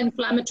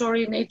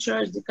anti-inflammatory in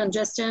nature,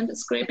 decongestant,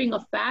 scraping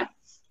of fat.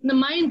 In the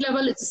mind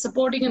level, it's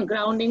supporting and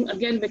grounding,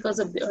 again, because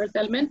of the earth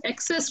element.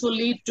 Excess will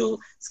lead to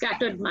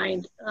scattered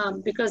mind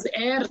because the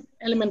air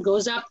element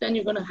goes up, then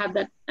you're going to have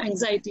that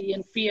anxiety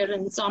and fear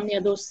and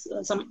insomnia, those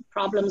some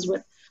problems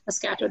with a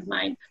scattered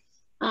mind.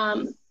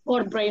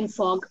 Or brain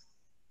fog.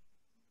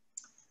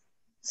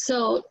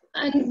 So,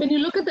 and when you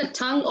look at the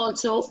tongue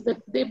also,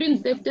 they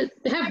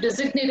have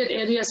designated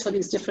areas for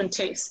these different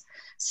tastes.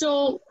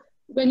 So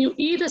when you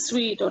eat a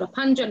sweet or a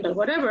pungent or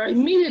whatever,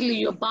 immediately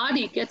your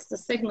body gets the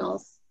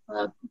signals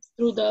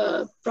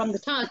from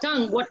the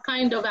tongue, what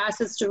kind of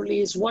acids to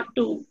release,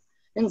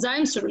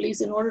 enzymes to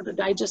release in order to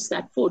digest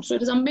that food. So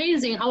it is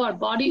amazing how our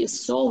body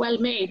is so well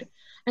made.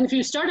 And if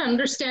you start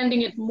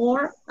understanding it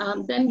more,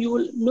 then you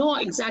will know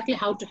exactly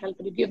how to help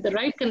it. You give the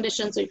right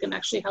conditions so you can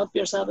actually help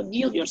yourself and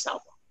heal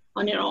yourself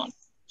on your own.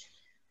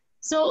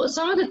 So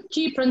some of the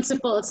key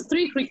principles,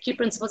 3 key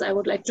principles I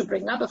would like to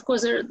bring up. Of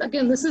course,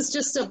 again, this is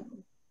just a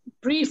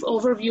brief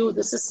overview.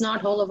 This is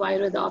not whole of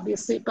Ayurveda,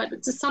 obviously, but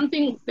it's just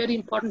something very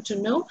important to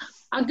know.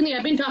 Agni,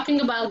 I've been talking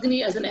about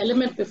Agni as an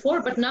element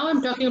before, but now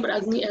I'm talking about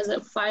Agni as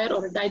a fire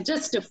or a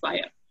digestive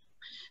fire.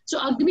 So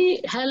Agni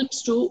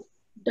helps to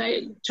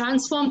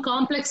transform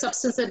complex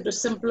substances into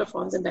simpler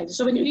forms and digest.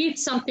 So when you eat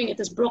something,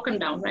 it is broken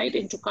down, right,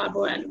 into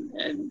carbo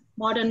and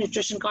modern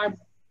nutrition, carb,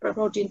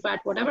 protein, fat,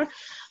 whatever.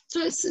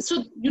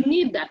 So you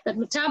need that. That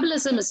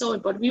metabolism is so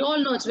important. We all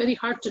know it's very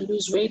hard to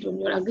lose weight when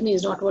your Agni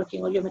is not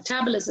working or your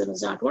metabolism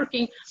is not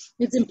working.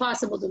 It's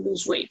impossible to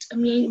lose weight. I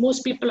mean,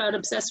 most people are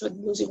obsessed with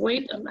losing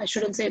weight. I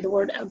shouldn't say the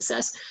word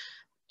obsessed.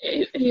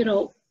 You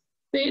know,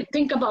 they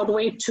think about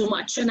weight too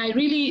much. And I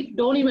really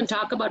don't even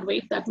talk about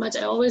weight that much.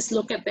 I always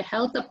look at the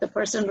health of the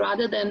person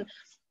rather than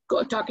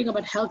talking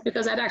about health,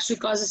 because that actually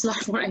causes a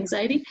lot more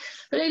anxiety.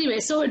 But anyway,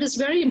 so it is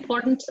very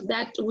important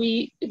that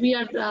we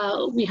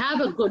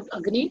have a good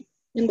Agni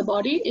in the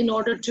body in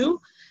order to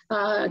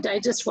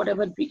digest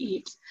whatever we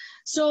eat.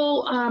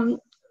 So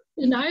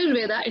in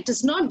Ayurveda, it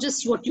is not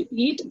just what you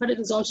eat, but it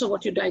is also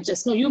what you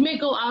digest. Now, you may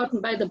go out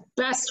and buy the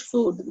best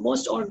food, the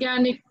most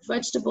organic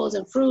vegetables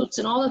and fruits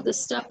and all of this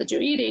stuff that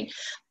you're eating.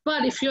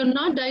 But if you're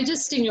not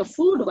digesting your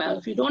food well,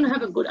 if you don't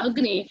have a good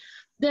Agni,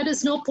 there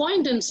is no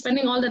point in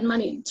spending all that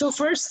money. So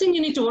first thing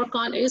you need to work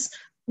on is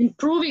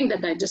improving the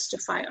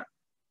digestive fire.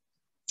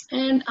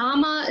 And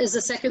ama is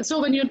the second.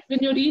 So when you're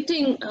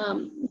eating,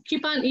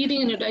 keep on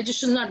eating and your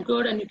digestion is not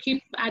good, and you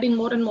keep adding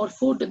more and more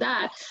food to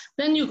that,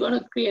 then you're going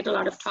to create a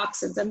lot of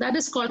toxins, and that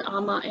is called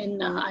ama in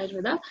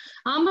Ayurveda.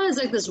 Ama is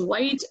like this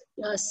white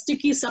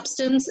sticky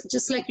substance,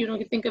 just like,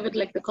 you think of it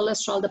like the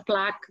cholesterol, the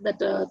plaque that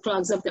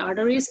clogs up the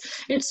arteries.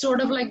 It's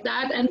sort of like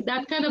that, and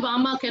that kind of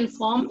ama can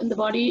form in the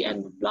body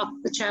and block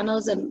the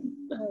channels and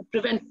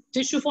prevent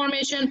tissue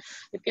formation.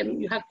 You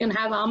can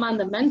have ama on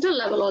the mental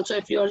level also.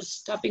 If you're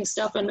stuffing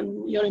stuff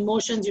and your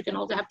emotions, you can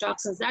also have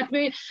toxins that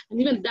way, and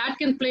even that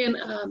can play an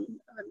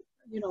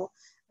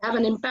have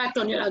an impact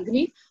on your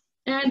Agni.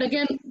 And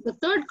again, the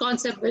third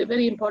concept, very,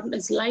 very important,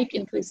 is like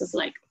increases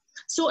like.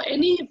 So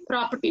any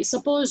property,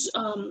 suppose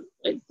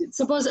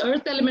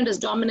earth element is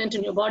dominant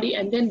in your body,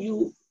 and then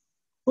you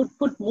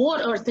put more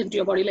earth into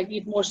your body, like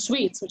eat more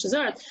sweets, which is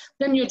earth,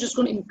 then you're just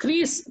going to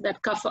increase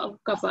that kapha.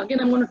 Again,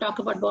 I'm going to talk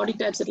about body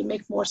types. It'll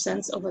make more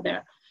sense over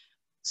there.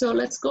 So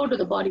let's go to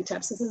the body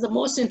types. This is the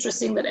most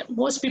interesting that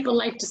most people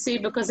like to see,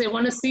 because they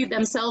want to see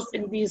themselves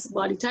in these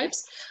body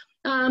types.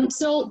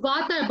 So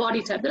Vata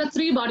body type. There are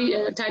 3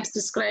 body types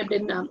described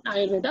in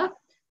Ayurveda.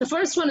 The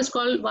first one is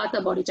called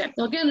Vata body type.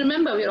 Now again,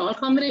 remember, we're all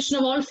combination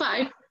of all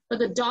 5, but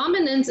the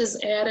dominance is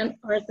air and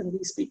earth in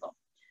these people.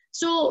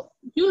 So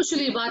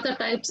usually Vata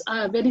types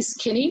are very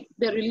skinny.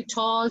 They're really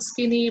tall,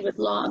 skinny, with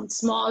long,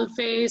 small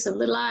face and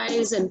little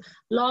eyes and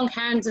long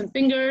hands and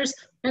fingers.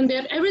 And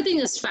everything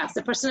is fast.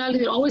 Their personality,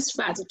 they're always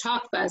fast. They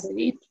talk fast,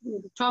 they eat, they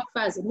talk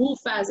fast, they move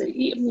fast, they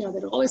eat,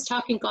 they're always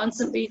talking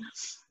constantly.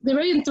 They're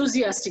very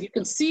enthusiastic. You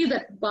can see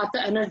that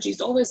Vata energy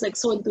is always like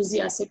so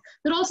enthusiastic.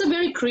 They're also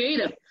very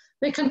creative.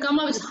 They can come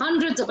up with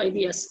hundreds of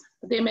ideas,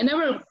 but they may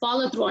never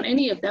follow through on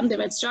any of them. They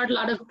might start a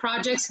lot of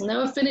projects,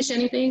 never finish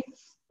anything,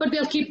 but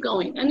they'll keep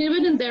going. And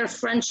even in their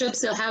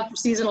friendships, they'll have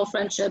seasonal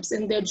friendships.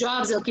 In their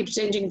jobs, they'll keep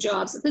changing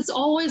jobs. It's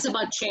always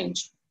about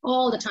change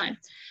all the time.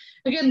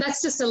 Again,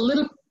 that's just a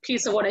little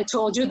piece of what I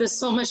told you. There's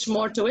so much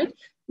more to it.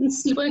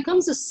 When it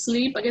comes to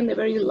sleep, again, they're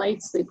very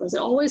light sleepers.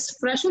 They're always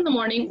fresh in the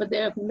morning, but they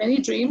have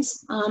many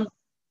dreams.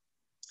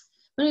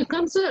 When it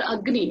comes to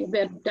Agni,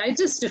 their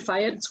digestive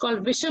fire, it's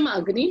called Vishama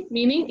Agni,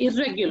 meaning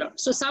irregular.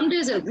 So some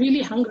days they're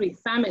really hungry,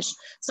 famished.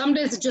 Some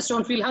days they just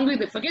don't feel hungry,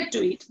 they forget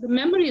to eat. The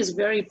memory is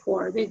very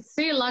poor. They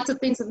say lots of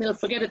things and they'll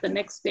forget it the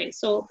next day.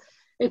 So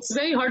it's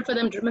very hard for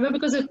them to remember,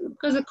 because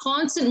of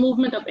constant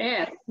movement of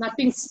air,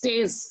 nothing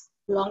stays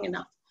long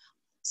enough.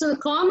 So the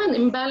common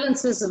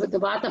imbalances with the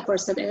Vata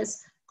person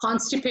is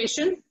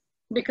constipation,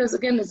 because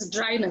again, it's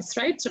dryness,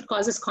 right? So it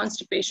causes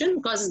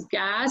constipation, causes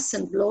gas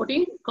and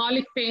bloating,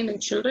 colic pain in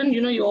children.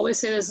 You always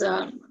say there's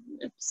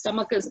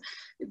stomach is,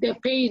 their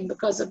pain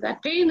because of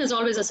that. Pain is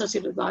always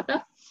associated with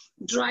Vata.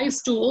 Dry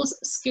stools,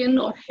 skin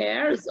or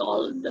hair is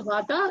all the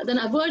Vata. Then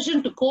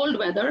aversion to cold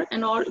weather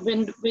and or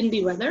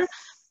windy weather,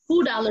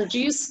 food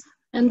allergies,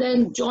 and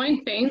then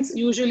joint pains,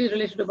 usually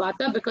related to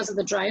Vata because of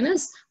the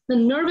dryness, the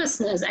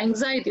nervousness,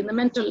 anxiety in the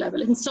mental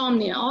level,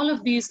 insomnia, all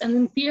of these, and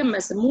then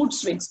PMS, the mood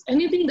swings.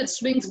 Anything that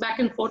swings back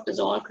and forth is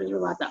all created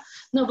with Vata.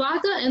 Now,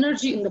 Vata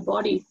energy in the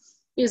body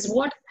is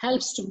what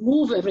helps to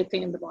move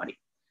everything in the body.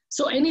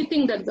 So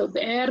anything that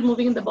the air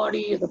moving in the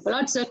body, the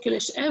blood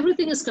circulation,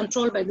 everything is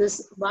controlled by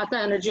this Vata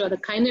energy or the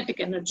kinetic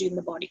energy in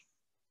the body.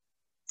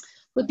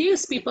 But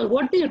these people,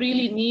 what they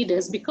really need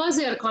is, because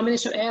they are a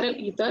combination of air and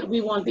ether,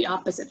 we want the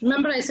opposite.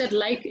 Remember I said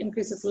like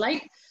increases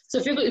like. So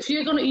if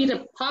you're going to eat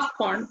a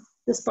popcorn,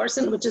 this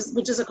person, which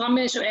is a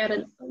combination of air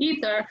and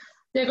ether,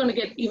 they're going to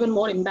get even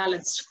more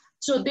imbalanced.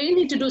 So they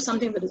need to do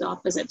something that is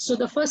opposite. So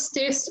the first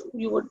taste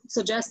you would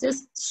suggest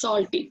is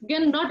salty.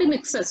 Again, not in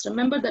excess.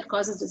 Remember, that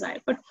causes desire.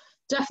 But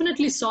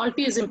definitely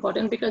salty is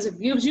important, because it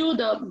gives you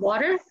the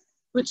water,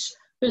 which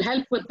will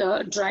help with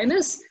the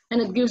dryness, and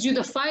it gives you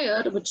the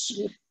fire, which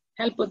will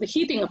help with the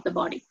heating of the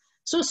body.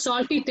 So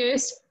salty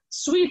taste,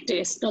 sweet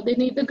taste. Now they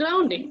need the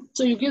grounding.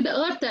 So you give the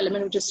earth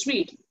element, which is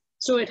sweet.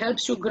 So it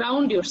helps you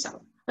ground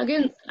yourself.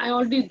 Again, I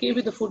already gave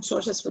you the food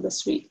sources for the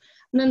sweet.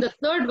 And then the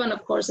third one,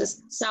 of course,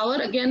 is sour.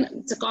 Again,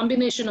 it's a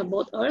combination of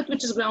both earth,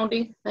 which is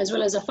grounding, as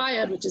well as a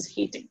fire, which is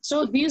heating.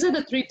 So these are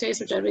the 3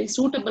 tastes which are very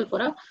suitable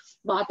for a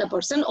Vata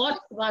person or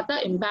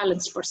Vata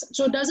imbalanced person.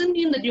 So it doesn't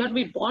mean that you have to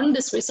be born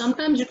this way.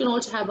 Sometimes you can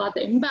also have Vata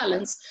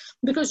imbalance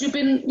because you've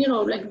been,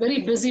 like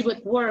very busy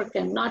with work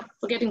and not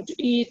forgetting to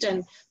eat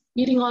and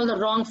eating all the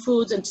wrong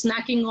foods and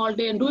snacking all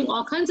day and doing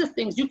all kinds of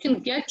things, you can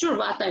get your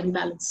vata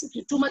imbalance. If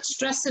you too much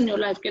stress in your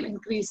life can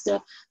increase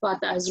the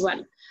vata as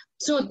well.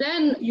 So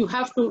then you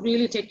have to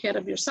really take care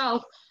of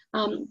yourself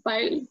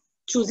by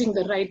choosing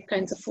the right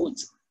kinds of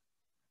foods.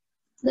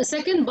 The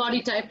second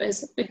body type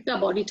is Pitta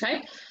body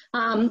type.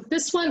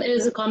 This one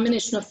is a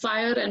combination of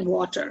fire and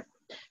water.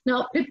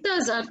 Now,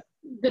 Pittas are,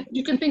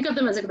 you can think of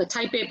them as like the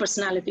type A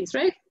personalities,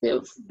 right?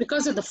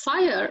 Because of the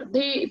fire,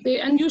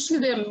 and usually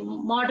they're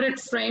moderate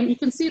frame. You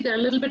can see they're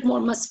a little bit more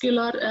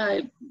muscular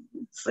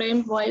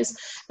frame-wise.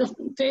 The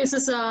face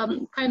is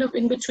kind of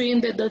in between.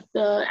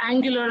 The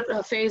angular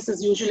face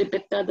is usually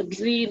Pitta, the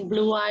green,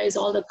 blue eyes,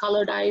 all the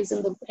colored eyes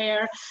in the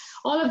hair.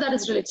 All of that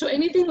is related. So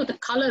anything with the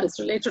color is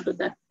related to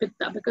that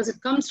Pitta because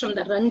it comes from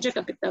the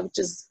Ranjaka Pitta, which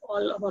is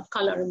all about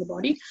color in the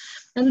body.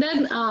 And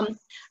then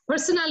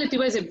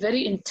personality-wise, it's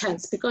very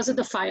intense because of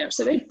the fire.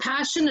 So very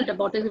passionate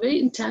about it, very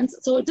intense.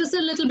 So it is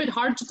a little bit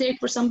hard to take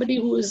for somebody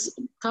who is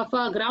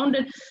kapha,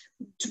 grounded.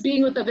 To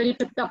being with a very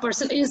Pitta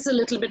person is a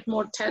little bit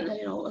more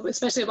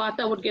especially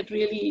Vata would get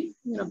really,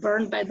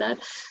 burned by that.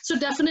 So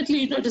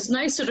definitely, it is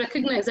nice to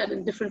recognize that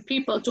in different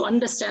people to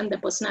understand their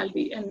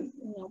personality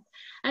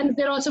and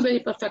they're also very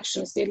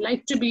perfectionists. They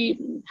like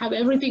to have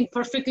everything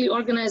perfectly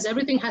organized.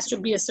 Everything has to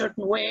be a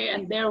certain way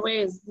and their way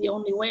is the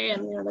only way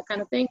and, that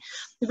kind of thing.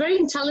 They're very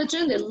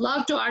intelligent. They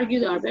love to argue.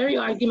 They are very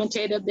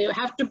argumentative. They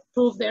have to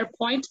prove their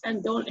point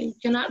and you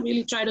cannot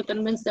really try to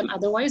convince them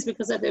otherwise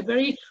because they're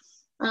very,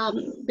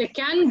 they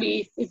can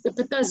be, if the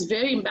Pitta is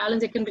very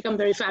imbalanced, they can become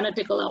very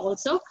fanatical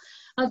also.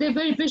 They're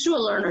very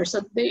visual learners,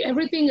 so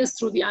everything is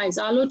through the eyes.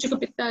 Alochika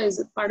Pitta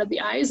is part of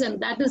the eyes, and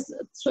that is,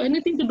 so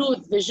anything to do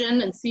with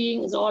vision and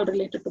seeing is all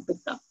related to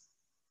Pitta.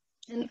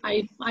 And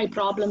eye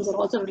problems are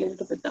also related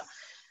to Pitta.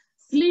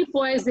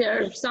 Sleep-wise, they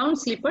are sound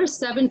sleepers,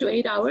 7 to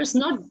 8 hours,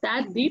 not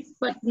that deep,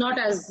 but not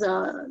as,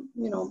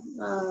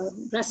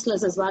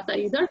 restless as Vata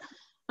either.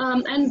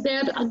 And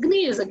their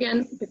Agni is,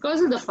 again,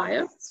 because of the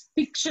fire,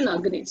 Tikshana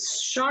Agni,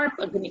 sharp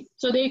Agni.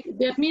 So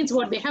that means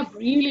what? They have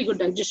really good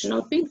digestion.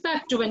 Now think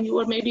back to when you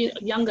were maybe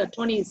younger,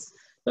 20s,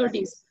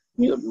 30s,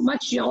 you were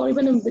much younger,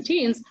 even in the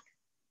teens,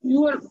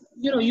 you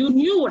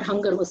knew what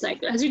hunger was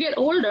like. As you get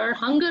older,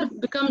 hunger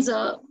becomes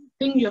a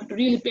thing you have to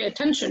really pay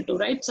attention to,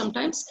 right,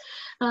 sometimes.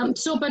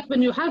 But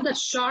when you have that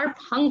sharp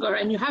hunger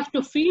and you have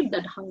to feed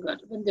that hunger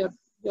when your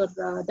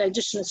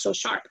digestion is so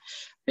sharp,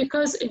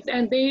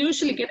 and they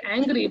usually get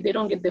angry if they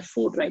don't get their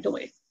food right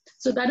away.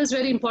 So that is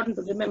very important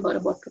to remember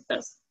about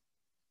Pittas.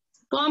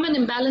 Common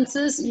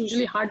imbalances,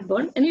 usually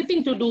heartburn,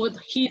 anything to do with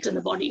heat in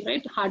the body,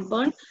 right?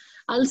 Heartburn,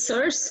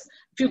 ulcers.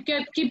 If you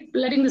keep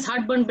letting this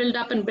heartburn build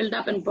up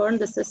and burn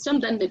the system,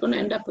 then they're going to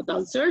end up with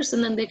ulcers,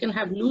 and then they can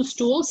have loose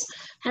stools,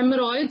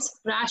 hemorrhoids,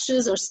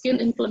 rashes, or skin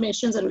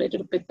inflammations are related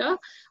to Pitta.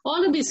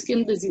 All of these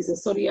skin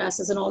diseases,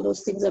 psoriasis and all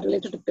those things are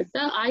related to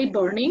Pitta. Eye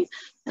burning,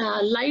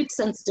 light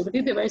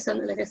sensitivity, they're very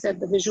sensitive, like I said,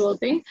 the visual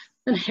thing,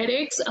 and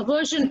headaches,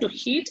 aversion to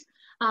heat,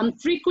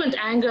 frequent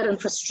anger and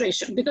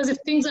frustration, because if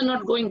things are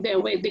not going their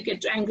way, they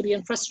get angry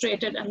and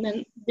frustrated, and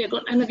then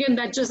and again,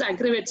 that just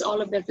aggravates all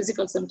of their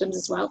physical symptoms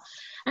as well.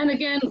 And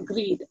again,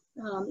 greed.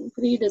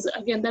 Greed is,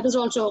 again, that is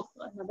also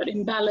another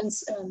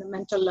imbalance on the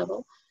mental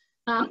level.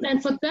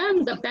 And for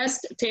them, the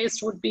best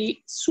taste would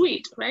be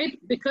sweet, right?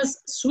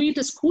 Because sweet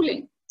is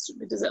cooling.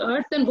 It is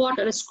earth and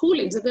water is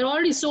cooling. So they're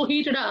already so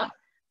heated up.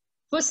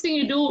 First thing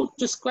you do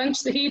to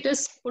quench the heat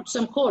is put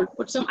some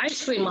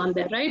ice cream on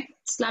there, right?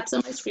 Slap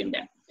some ice cream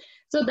there.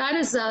 So that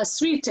is a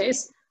sweet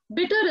taste.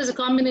 Bitter is a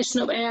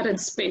combination of air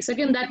and space.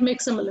 Again, that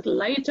makes them a little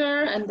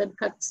lighter and then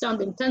cuts down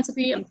the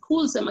intensity and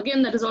cools them.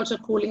 Again, that is also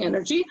cooling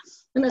energy.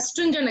 And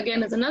astringent,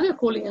 again, is another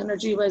cooling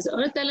energy, whereas the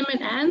earth element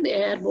and the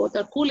air, both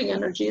are cooling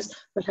energies,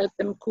 will help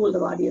them cool the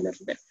body a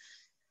little bit.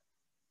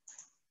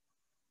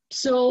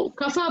 So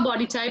Kapha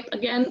body type,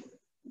 again,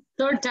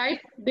 third type,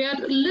 they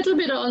are a little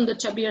bit on the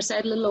chubbier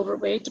side, a little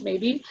overweight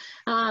maybe.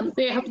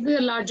 They have the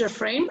larger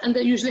frame, and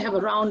they usually have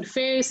a round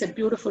face and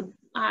beautiful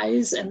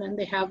eyes, and then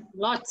they have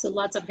lots and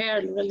lots of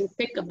hair, really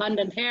thick,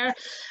 abundant hair.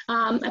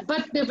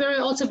 But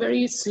they're also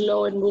very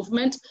slow in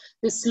movement.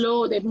 They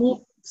move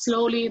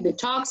slowly, they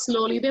talk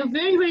slowly. They have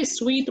very, very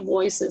sweet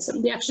voices,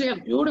 and they actually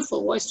have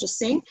beautiful voice to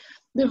sing.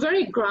 They're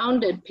very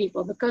grounded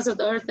people because of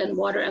the earth and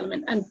water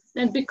element.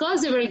 And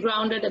because they're very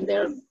grounded and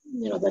they're,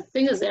 the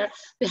thing is there,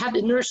 they have the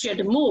inertia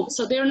to move.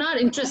 So they're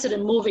not interested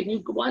in moving.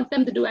 You want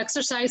them to do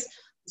exercise.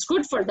 It's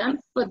good for them,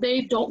 but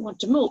they don't want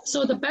to move.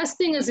 So the best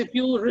thing is if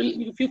you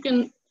relate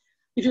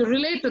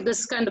to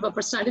this kind of a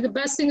personality, the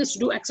best thing is to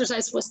do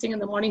exercise first thing in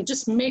the morning.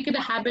 Just make it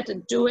a habit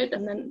and do it.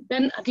 And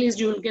then at least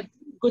you'll get a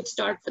good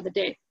start for the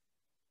day.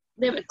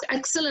 They have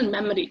excellent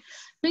memory.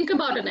 Think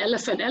about an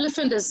elephant.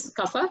 Elephant is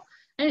kapha,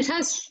 and it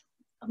has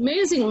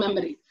amazing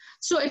memory.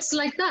 So it's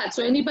like that.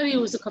 So anybody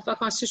who's a kapha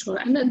constitution,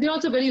 and then they're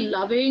also very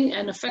loving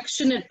and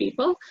affectionate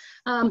people.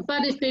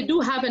 But if they do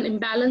have an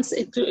imbalance,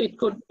 it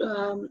could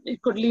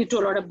lead to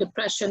a lot of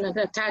depression and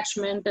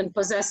attachment and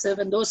possessive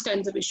and those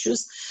kinds of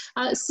issues.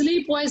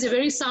 Sleep-wise, they're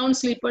very sound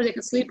sleepers. They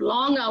can sleep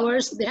long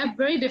hours. They have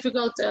very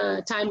difficult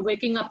time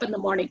waking up in the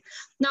morning.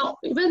 Now,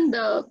 even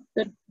the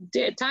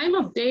time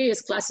of day is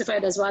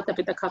classified as Vata,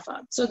 Pitta, Kapha.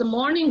 So the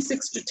morning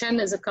 6 to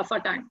 10 is a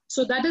Kapha time.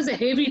 So that is a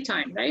heavy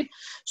time, right?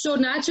 So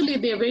naturally,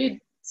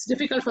 it's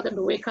difficult for them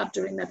to wake up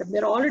during that time.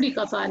 They're already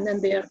Kapha, and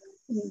then they're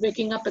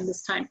waking up in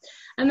this time.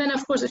 And then,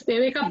 of course, if they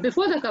wake up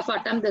before the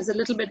Kapha time, there's a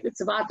little bit,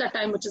 it's Vata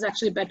time, which is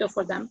actually better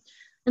for them.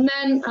 And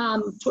then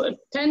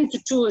 10 to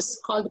 2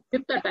 is called the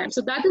Pitta time.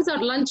 So that is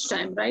our lunch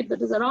time, right?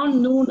 That is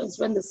around noon is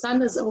when the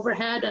sun is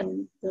overhead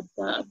and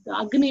the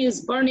Agni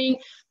is burning,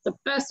 the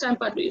best time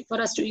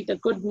for us to eat a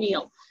good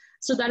meal.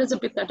 So that is a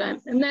Pitta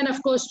time. And then,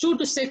 of course, 2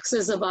 to 6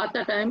 is a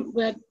Vata time,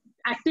 where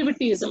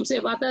activities, say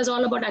Vata is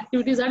all about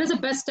activities. That is the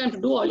best time to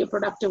do all your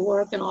productive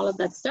work and all of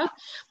that stuff.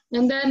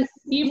 And then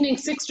evening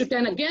 6 to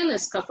 10 again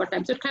is Kapha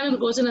time. So it kind of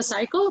goes in a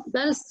cycle.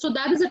 That is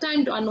the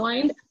time to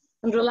unwind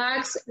and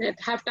relax,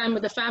 have time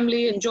with the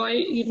family, enjoy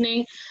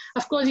evening.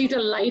 Of course, eat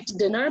a light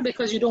dinner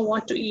because you don't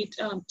want to eat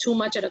too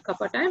much at a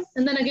Kapha time.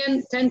 And then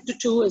again, 10 to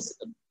 2 is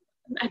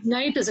at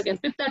night is again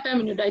Pitta time,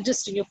 when you're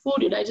digesting your food,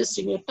 you're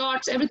digesting your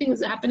thoughts, everything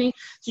is happening.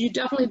 So you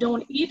definitely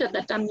don't eat at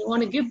that time. You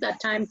want to give that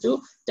time to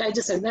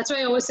digest it. That's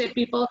why I always say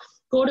people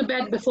go to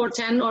bed before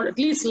 10 or at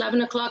least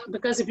 11 o'clock,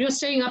 because if you're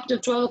staying up till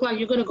 12 o'clock,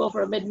 you're going to go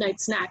for a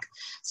midnight snack.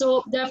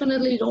 So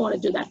definitely you don't want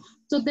to do that.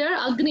 So their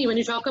Agni, when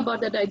you talk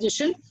about the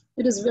digestion,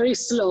 it is very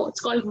slow. It's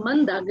called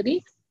Manda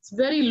Agni. It's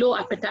very low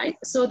appetite.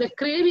 So the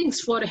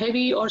cravings for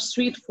heavy or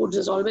sweet foods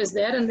is always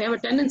there, and they have a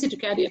tendency to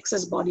carry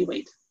excess body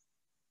weight.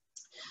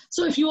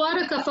 So if you are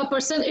a Kapha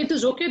person, it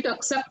is okay to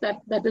accept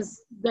that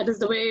is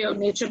the way your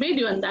nature made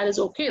you, and that is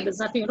okay. There's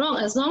nothing wrong.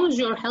 As long as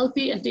you're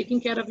healthy and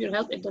taking care of your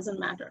health, it doesn't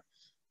matter.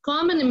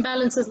 Common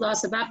imbalances: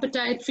 loss of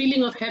appetite,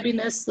 feeling of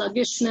heaviness,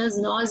 sluggishness,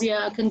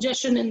 nausea,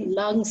 congestion in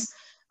lungs,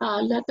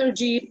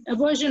 lethargy,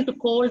 aversion to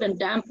cold and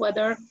damp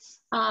weather,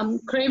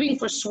 craving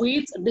for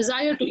sweets,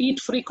 desire to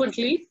eat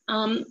frequently,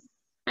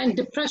 and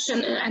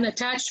depression and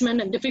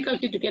attachment and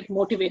difficulty to get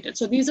motivated.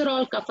 So these are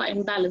all Kapha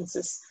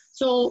imbalances.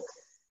 So,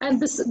 and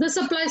this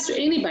applies to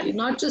anybody,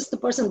 not just the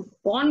person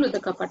born with the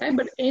Kapha type,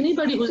 but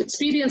anybody who's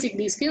experiencing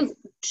these skills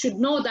should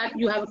know that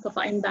you have a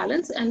Kapha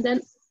imbalance, and then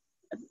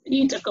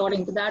eat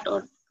according to that,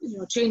 or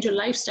change your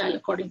lifestyle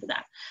according to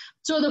that.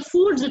 So the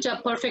foods which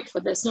are perfect for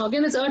this. Now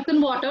again, it's earth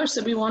and water,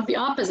 so we want the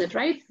opposite,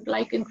 right?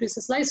 Like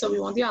increases life, so we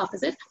want the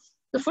opposite.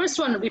 The first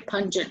one will be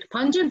pungent.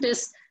 Pungent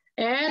is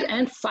air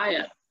and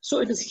fire. So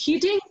it is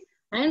heating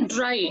and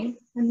drying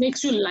and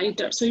makes you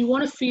lighter. So you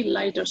want to feel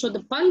lighter. So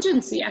the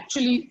pungency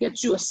actually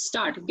gets you a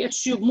start,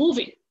 gets you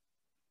moving.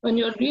 When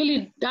you're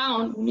really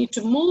down, you need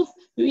to move,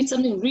 you eat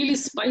something really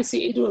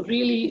spicy, it will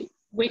really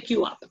wake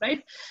you up,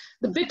 right?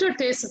 The bitter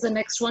taste is the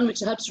next one, which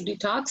helps to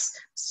detox.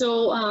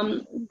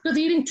 So because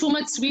eating too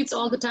much sweets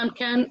all the time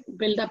can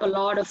build up a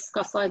lot of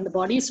kapha in the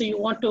body. So you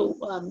want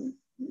to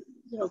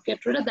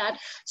get rid of that.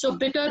 So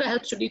bitter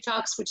helps to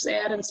detox, which is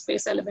air and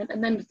space element.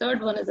 And then the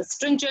third one is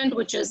astringent,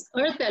 which is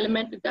earth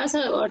element. It does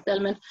have earth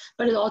element,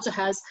 but it also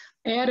has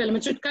air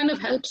element. So it kind of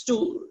helps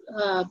to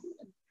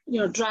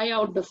dry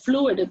out the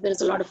fluid. If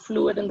there's a lot of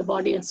fluid in the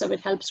body and stuff, it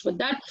helps with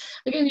that.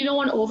 Again, you don't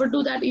want to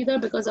overdo that either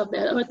because of the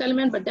earth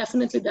element, but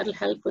definitely that'll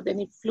help with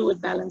any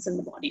fluid balance in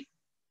the body.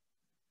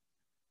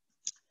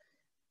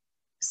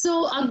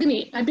 So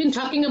Agni, I've been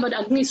talking about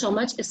Agni so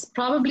much, it's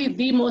probably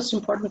the most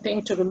important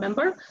thing to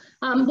remember.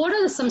 What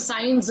are some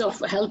signs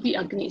of a healthy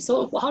Agni?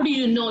 So how do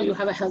you know you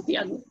have a healthy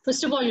Agni?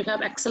 First of all, you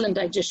have excellent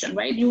digestion,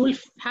 right? You will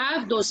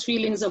have those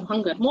feelings of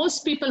hunger.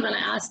 Most people, when I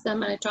ask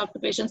them and I talk to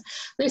patients,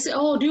 they say,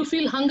 oh, do you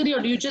feel hungry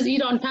or do you just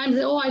eat on time? They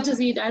say, oh, I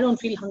just eat, I don't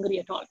feel hungry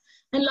at all.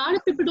 And a lot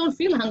of people don't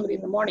feel hungry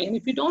in the morning. And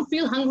if you don't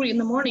feel hungry in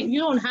the morning, you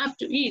don't have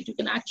to eat. You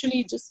can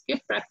actually just skip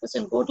breakfast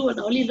and go to an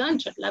early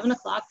lunch at 11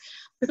 o'clock,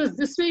 because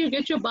this way you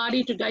get your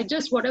body to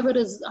digest whatever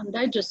is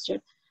undigested.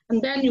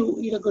 And then you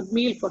eat a good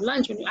meal for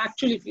lunch when you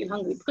actually feel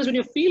hungry. Because when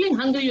you're feeling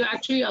hungry, you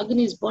actually,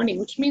 Agni is burning,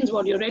 which means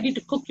what? You're ready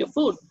to cook your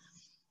food.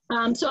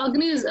 So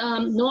Agni is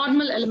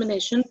normal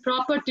elimination,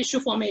 proper tissue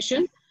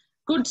formation,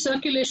 good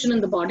circulation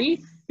in the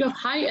body. You have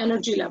high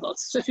energy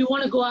levels. So if you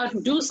want to go out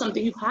and do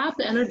something, you have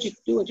the energy to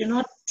do it. You're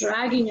not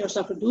dragging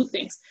yourself to do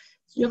things.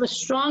 So you have a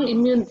strong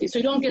immunity, so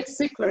you don't get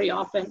sick very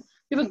often.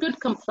 You have a good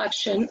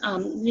complexion,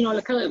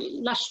 like a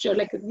luster,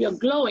 like you're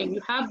glowing.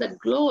 You have that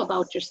glow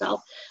about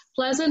yourself.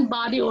 Pleasant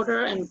body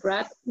odor and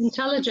breath.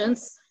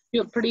 Intelligence,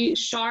 you're pretty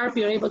sharp.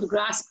 You're able to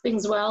grasp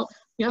things well.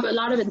 You have a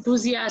lot of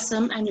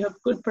enthusiasm and you have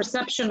good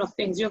perception of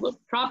things. You have a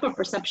proper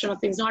perception of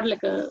things, not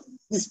like a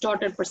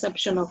distorted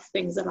perception of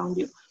things around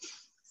you.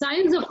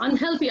 Signs of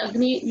unhealthy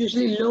Agni,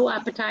 usually low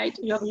appetite.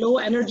 You have low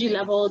energy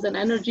levels and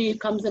energy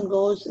comes and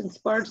goes in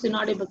spurts. You're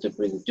not able to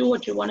really do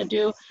what you want to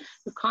do.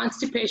 The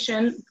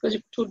constipation, because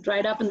you're too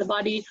dried up in the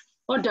body,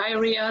 or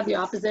diarrhea, the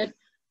opposite.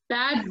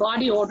 Bad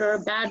body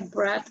odor, bad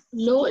breath,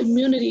 low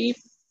immunity,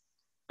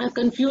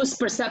 confused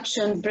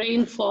perception,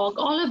 brain fog.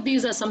 All of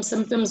these are some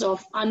symptoms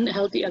of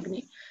unhealthy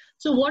Agni.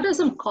 So what are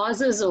some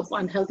causes of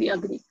unhealthy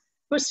Agni?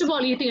 First of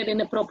all, eating at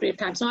inappropriate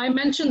times. So I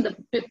mentioned the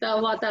Pitta,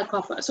 Vata,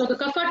 Kapha. So the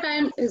Kapha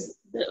time is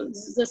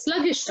the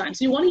sluggish time.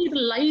 So you want to eat a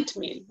light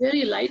meal,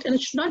 very light, and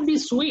it should not be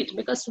sweet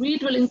because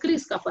sweet will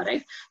increase Kapha,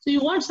 right? So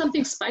you want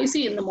something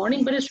spicy in the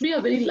morning, but it should be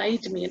a very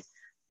light meal.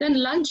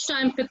 Then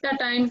lunchtime, Pitta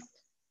time,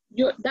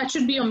 that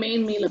should be your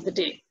main meal of the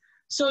day.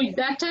 So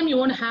that time you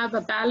want to have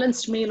a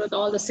balanced meal with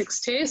all the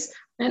 6 tastes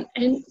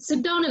and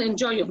sit down and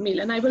enjoy your meal.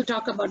 And I will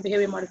talk about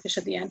behavior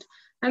modification at the end.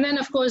 And then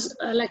of course,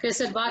 like I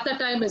said, Vata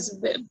time is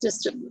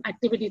just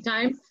activity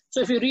time.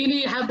 So if you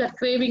really have that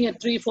craving at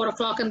 3, 4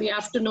 o'clock in the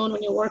afternoon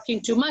when you're working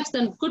too much,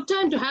 then good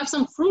time to have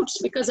some fruits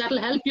because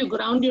that'll help you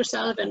ground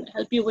yourself and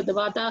help you with the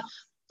Vata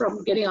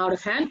from getting out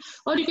of hand.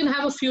 Or you can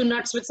have a few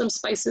nuts with some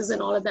spices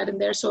and all of that in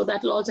there. So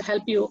that'll also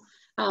help you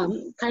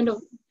kind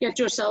of get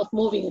yourself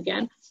moving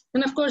again.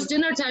 And of course,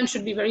 dinner time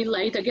should be very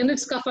light. Again,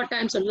 it's Kapha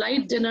time, so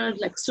light dinner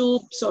like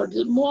soups or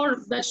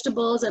more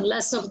vegetables and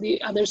less of the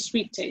other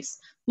sweet taste.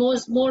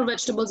 More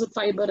vegetables with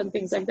fiber and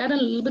things like that, and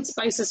a little bit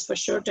spices for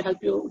sure to help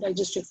you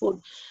digest your food.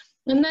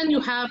 And then you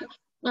have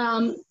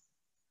then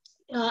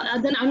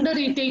under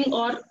eating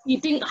or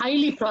eating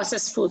highly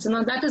processed foods.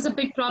 Now that is a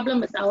big problem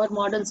with our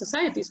modern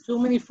societies. Too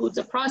many foods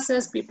are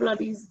processed. People are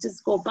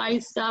just go buy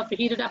stuff,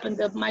 heat it up in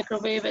the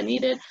microwave and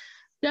eat it.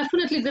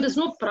 Definitely, there is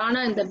no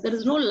prana in them. There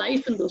is no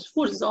life in those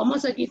foods. It's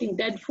almost like eating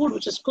dead food,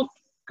 which is cooked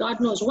God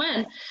knows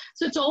when.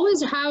 So it's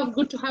always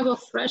good to have a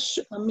fresh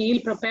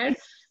meal prepared,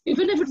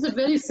 even if it's a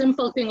very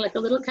simple thing, like a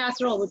little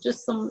casserole with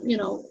just some,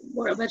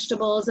 more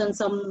vegetables and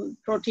some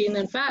protein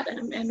and fat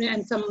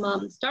and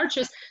some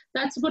starches.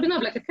 That's good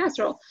enough, like a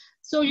casserole.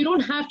 So you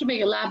don't have to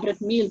make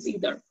elaborate meals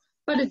either.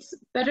 But it's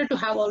better to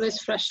have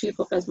always freshly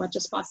cooked as much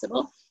as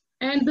possible.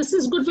 And this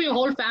is good for your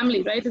whole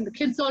family, right? And the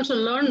kids also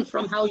learn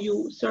from how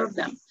you serve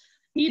them.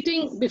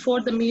 Eating before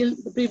the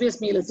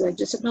previous meal is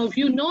digested. Now, if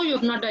you know you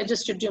have not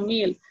digested your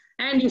meal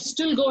and you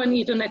still go and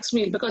eat the next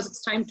meal because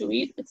it's time to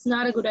eat, it's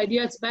not a good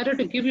idea. It's better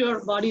to give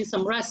your body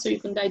some rest so you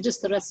can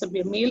digest the rest of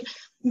your meal.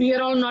 We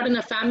are all not in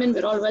a famine.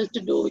 We're all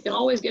well-to-do. We can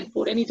always get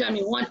food anytime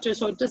you want to.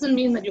 So it doesn't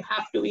mean that you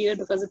have to eat it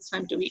because it's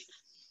time to eat.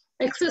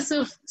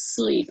 Excessive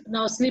sleep.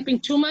 Now, sleeping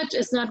too much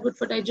is not good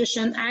for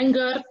digestion.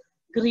 Anger,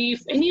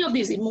 grief, any of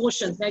these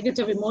emotions,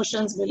 negative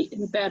emotions will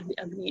impair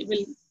the Agni,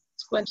 will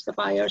quench the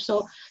fire.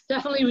 So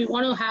definitely we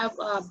want to have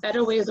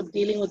better ways of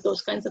dealing with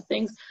those kinds of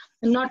things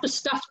and not to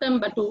stuff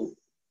them, but to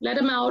let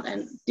them out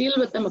and deal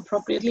with them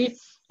appropriately.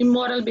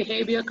 Immoral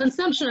behavior,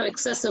 consumption of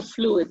excessive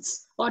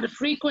fluids, or the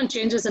frequent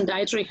changes in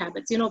dietary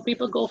habits.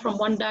 People go from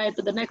one diet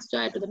to the next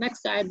diet to the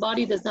next diet.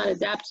 Body does not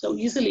adapt so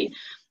easily.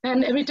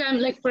 And every time,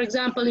 like for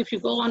example, if you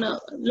go on a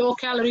low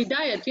calorie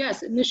diet,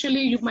 yes,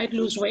 initially you might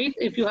lose weight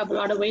if you have a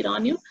lot of weight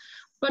on you.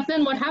 But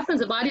then what happens,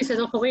 the body says,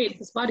 okay, wait,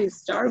 this body is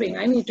starving.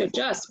 I need to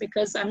adjust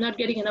because I'm not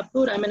getting enough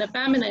food. I'm in a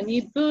famine, I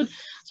need food.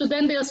 So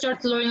then they'll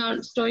start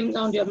slowing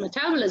down your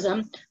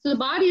metabolism. So the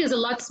body is a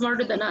lot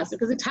smarter than us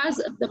because it has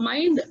the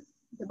mind,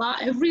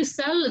 every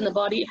cell in the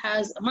body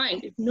has a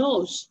mind. It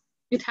knows,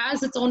 it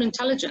has its own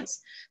intelligence.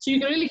 So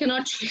you really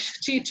cannot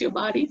cheat your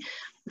body.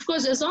 Of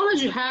course, as long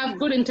as you have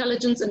good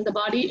intelligence in the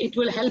body, it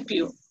will help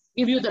you,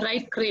 give you the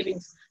right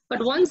cravings.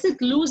 But once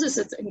it loses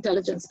its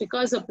intelligence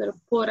because of the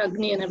poor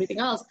Agni and everything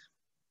else,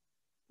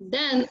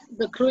 then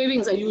the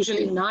cravings are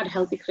usually not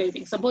healthy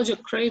cravings. Suppose you're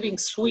craving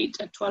sweet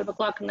at 12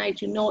 o'clock at night,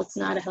 it's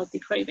not a healthy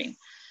craving.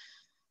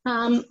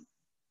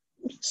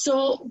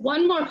 So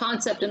one more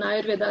concept in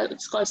Ayurveda,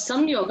 it's called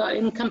Samyoga,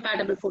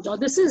 incompatible foods. Now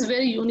this is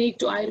very unique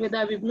to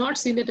Ayurveda. We've not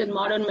seen it in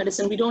modern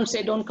medicine. We don't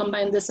say don't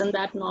combine this and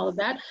that and all of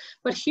that.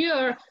 But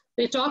here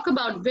they talk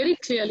about very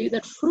clearly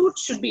that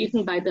fruits should be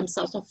eaten by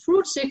themselves. So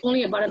fruits take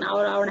only about an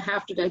hour, hour and a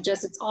half to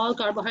digest. It's all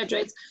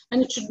carbohydrates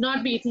and it should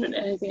not be eaten with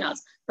anything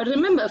else. But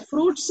remember,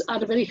 fruits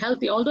are very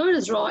healthy. Although it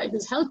is raw, it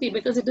is healthy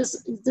because it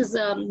is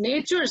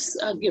nature's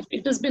gift.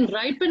 It has been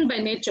ripened by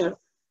nature.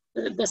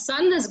 The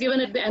sun has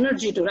given it the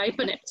energy to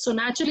ripen it. So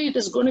naturally it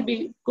is going to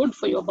be good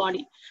for your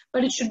body,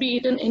 but it should be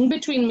eaten in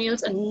between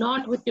meals and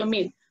not with your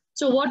meal.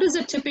 So what is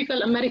a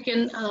typical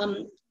American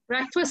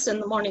breakfast in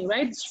the morning,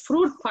 right? It's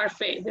fruit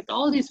parfait with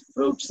all these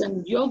fruits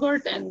and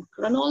yogurt and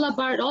granola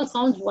bar. It all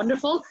sounds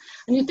wonderful.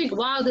 And you think,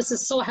 wow, this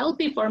is so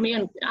healthy for me.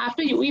 And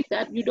after you eat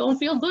that, you don't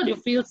feel good. You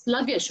feel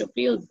sluggish, you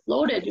feel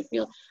bloated,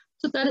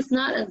 so that is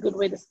not a good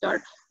way to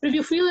start. But if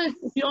you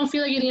don't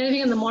feel like eating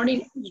anything in the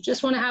morning, you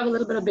just want to have a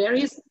little bit of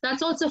berries,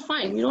 that's also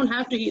fine. You don't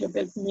have to eat a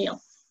big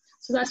meal.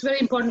 So that's very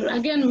important.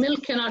 Again,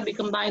 milk cannot be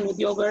combined with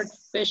yogurt,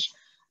 fish,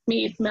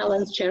 meat,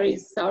 melons,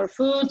 cherries, sour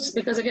foods,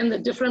 because again, the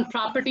different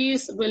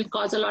properties will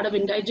cause a lot of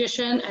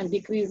indigestion and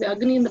decrease the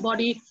Agni in the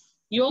body.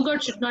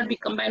 Yogurt should not be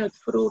combined with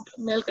fruit,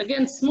 milk.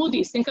 Again,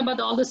 smoothies. Think about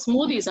all the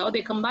smoothies, how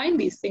they combine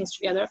these things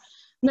together.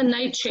 And the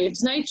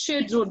nightshades.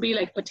 Nightshades would be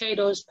like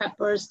potatoes,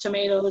 peppers,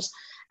 tomatoes,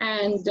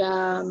 and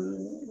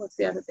what's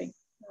the other thing?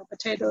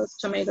 Potatoes,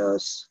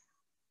 tomatoes,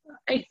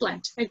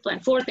 eggplant,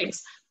 4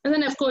 things. And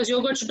then of course,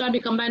 yogurt should not be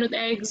combined with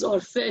eggs or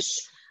fish.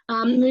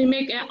 We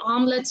make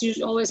omelets, you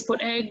always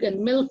put egg and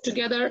milk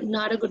together,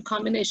 not a good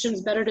combination.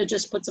 It's better to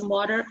just put some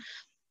water.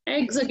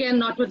 Eggs, again,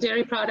 not with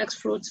dairy products,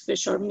 fruits,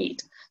 fish, or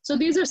meat. So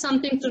these are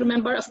something to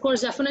remember. Of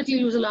course, definitely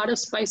use a lot of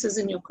spices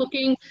in your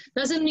cooking.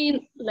 Doesn't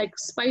mean like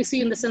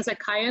spicy in the sense like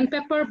cayenne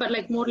pepper, but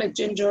like more like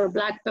ginger,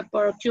 black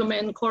pepper,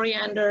 cumin,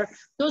 coriander.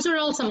 Those are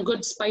all some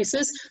good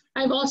spices.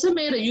 I've also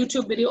made a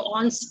YouTube video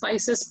on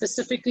spices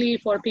specifically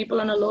for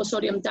people on a low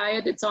sodium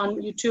diet. It's on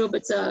YouTube.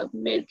 It's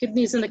made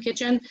Kidneys in the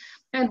Kitchen.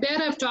 And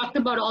there I've talked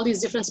about all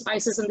these different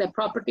spices and their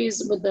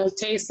properties with the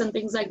taste and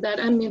things like that,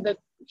 and the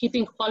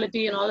heating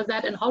quality and all of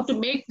that, and how to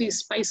make these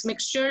spice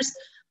mixtures.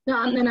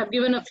 And I've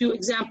given a few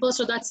examples,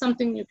 so that's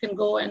something you can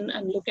go and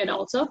look at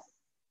also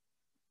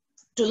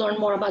to learn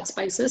more about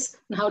spices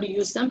and how to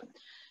use them.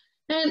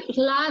 And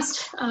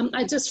last,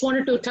 I just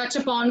wanted to touch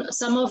upon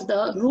some of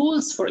the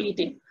rules for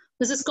eating.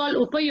 This is called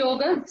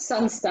Upayoga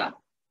Sanstha.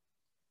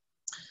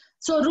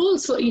 So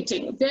rules for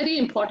eating, very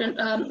important.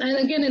 And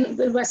again, in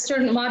the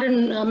Western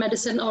modern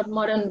medicine or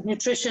modern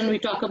nutrition, we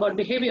talk about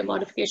behavior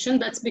modification.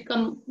 That's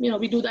become,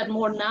 we do that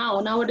more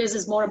now. Nowadays,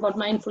 it's more about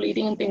mindful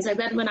eating and things like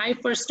that. When I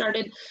first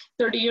started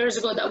 30 years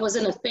ago, that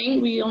wasn't a thing.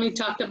 We only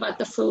talked about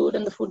the food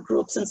and the food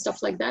groups and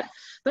stuff like that.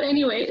 But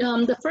anyway,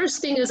 the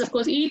first thing is, of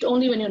course, eat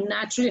only when you're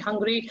naturally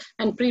hungry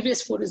and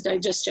previous food is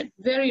digested.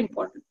 Very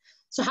important.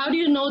 So how do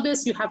you know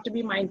this? You have to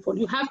be mindful.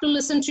 You have to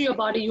listen to your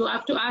body. You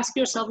have to ask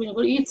yourself, when you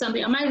go eat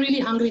something, am I really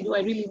hungry? Do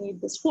I really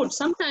need this food?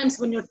 Sometimes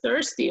when you're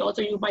thirsty,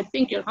 also you might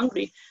think you're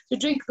hungry. So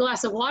drink a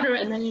glass of water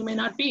and then you may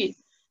not be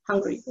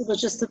hungry. It was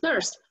just the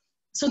thirst.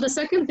 So the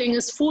second thing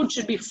is food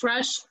should be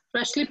fresh,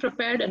 freshly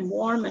prepared and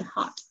warm and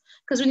hot.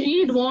 Because when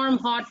you eat warm,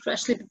 hot,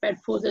 freshly prepared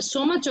food, there's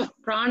so much of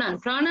prana.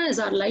 And prana is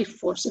our life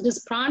force. So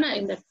there's prana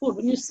in that food.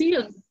 When you see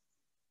a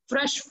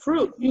fresh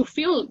fruit, you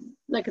feel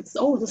like it's,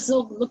 oh, this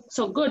looks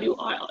so good. You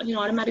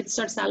automatically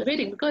start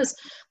salivating because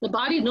the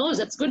body knows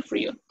that's good for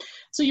you.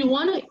 So you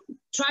want to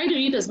try to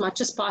eat as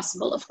much as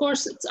possible. Of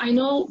course, I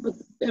know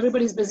with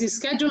everybody's busy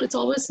schedule, it's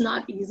always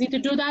not easy to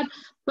do that,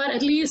 but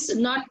at least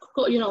not,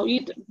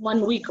 eat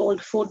 1 week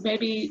old food,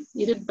 maybe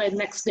eat it by the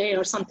next day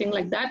or something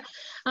like that.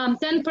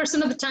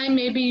 10% of the time,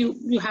 maybe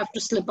you have to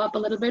slip up a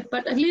little bit,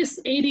 but at least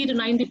 80 to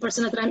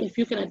 90% of the time, if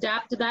you can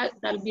adapt to that,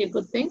 that'll be a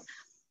good thing.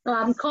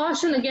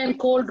 Caution again,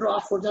 cold raw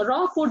food. The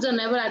raw foods are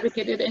never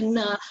advocated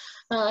in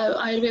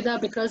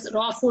Ayurveda because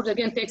raw food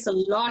again takes a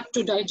lot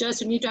to digest.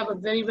 You need to have a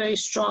very, very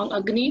strong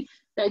Agni,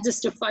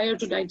 digestive fire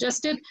to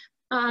digest it.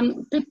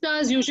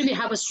 Pittas usually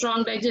have a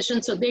strong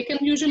digestion, so they can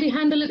usually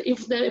handle it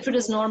if it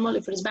is normal,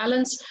 if it is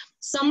balanced.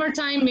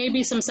 Summertime,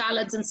 maybe some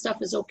salads and stuff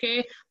is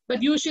okay.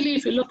 But usually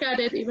if you look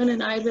at it, even in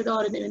Ayurveda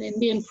or in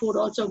Indian food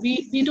also,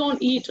 we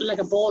don't eat like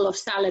a bowl of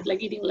salad,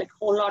 like eating like a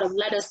whole lot of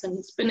lettuce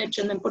and spinach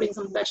and then putting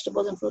some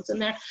vegetables and fruits in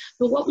there.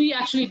 But what we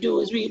actually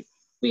do is we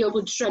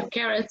would shred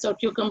carrots or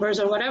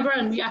cucumbers or whatever,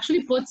 and we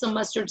actually put some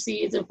mustard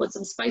seeds and put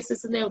some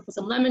spices in there, we put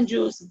some lemon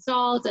juice and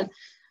salt and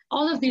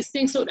all of these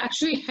things. So it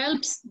actually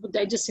helps with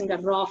digesting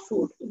that raw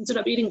food instead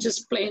of eating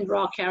just plain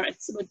raw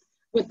carrots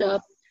with the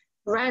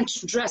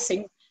ranch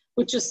dressing,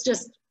 which is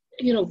just,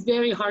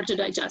 very hard to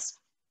digest.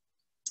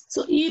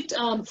 So eat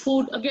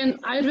food, again,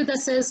 Ayurveda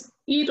says,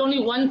 eat only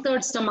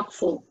 1/3 stomach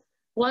full.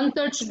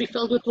 1/3 should be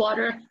filled with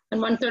water and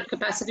 1/3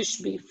 capacity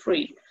should be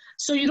free.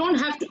 So you don't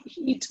have to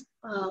eat,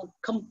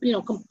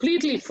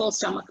 completely full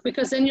stomach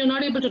because then you're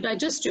not able to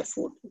digest your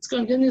food. It's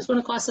going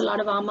to cause a lot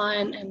of ama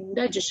and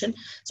indigestion.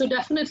 So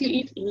definitely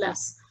eat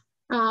less.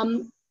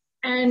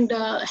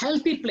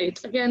 Healthy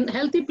plate. Again,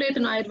 healthy plate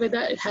in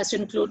Ayurveda, it has to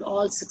include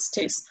all 6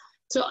 tastes.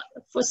 So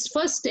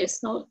first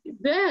taste, now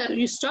there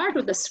you start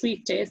with the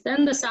sweet taste,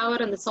 then the sour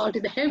and the salty,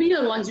 the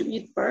heavier ones you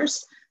eat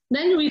first,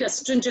 then you eat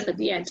astringent at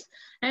the end.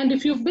 And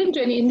if you've been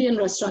to any Indian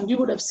restaurant, you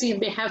would have seen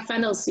they have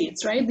fennel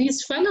seeds, right?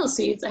 These fennel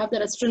seeds have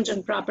that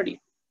astringent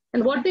property.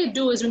 And what they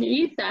do is when you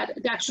eat that,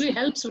 it actually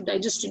helps with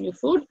digesting your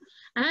food.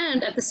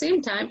 And at the same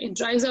time, it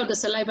dries out the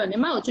saliva in your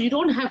mouth, so you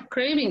don't have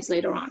cravings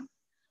later on.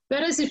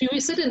 Whereas if you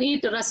sit and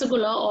eat a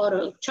rasgulla or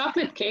a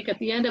chocolate cake at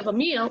the end of a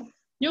meal,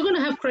 you're going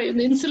to have craving.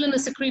 The insulin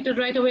is secreted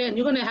right away, and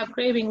you're going to have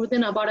craving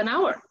within about an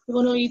hour. You're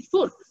going to eat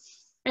food.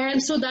 And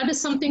so that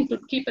is something to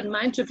keep in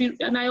mind. So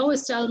and I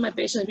always tell my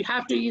patients, if you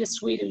have to eat a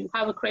sweet, or you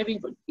have a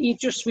craving,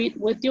 eat your sweet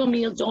with your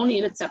meal. Don't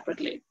eat it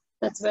separately.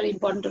 That's very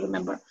important to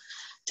remember.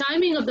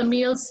 Timing of the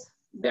meals,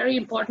 very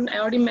important. I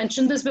already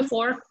mentioned this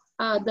before.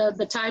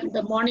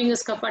 The morning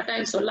is kapha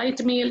time, so light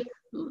meal.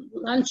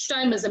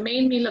 Lunchtime is the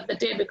main meal of the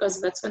day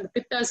because that's when the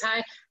pitta is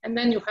high, and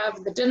then you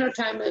have the dinner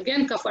time,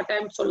 again kapha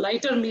time, so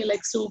lighter meal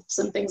like soups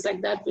and things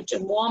like that, which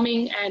are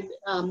warming and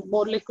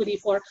more liquidy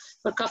for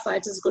kapha.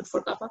 It is good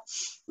for kapha.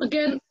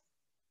 Again,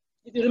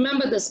 if you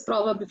remember this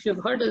proverb, if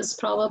you've heard of this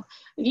proverb,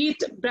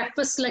 eat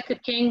breakfast like a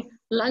king,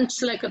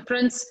 lunch like a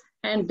prince,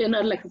 and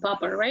dinner like a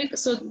pauper, right?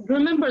 So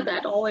remember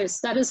that always.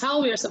 That is how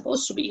we are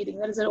supposed to be eating.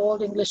 That is an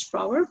old English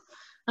proverb.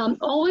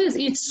 Always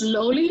eat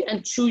slowly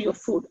and chew your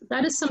food.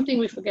 That is something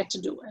we forget to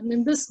do. And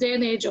in this day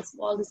and age of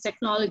all this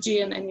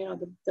technology and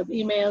the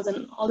emails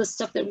and all this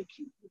stuff that we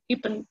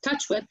keep in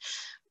touch with,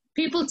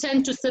 people tend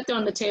to sit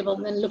on the table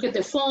and then look at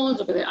their phones,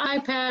 look at their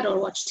iPad, or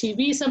watch TV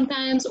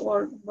sometimes, or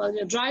while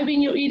you're driving,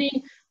 you're eating.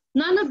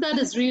 None of that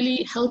is really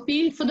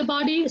healthy for the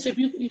body. So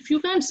if you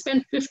can't spend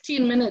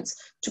 15 minutes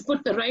to put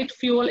the right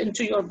fuel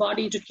into your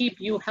body to keep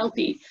you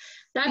healthy,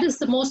 that is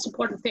the most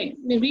important thing. I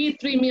mean, we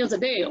eat 3 meals a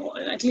day, or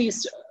at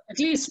least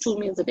 2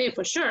 meals a day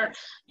for sure.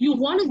 You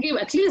want to give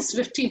at least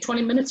 15,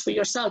 20 minutes for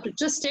yourself to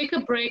just take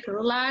a break,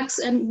 relax,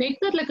 and make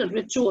that like a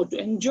ritual to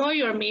enjoy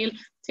your meal,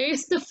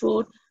 taste the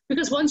food,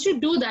 because once you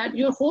do that,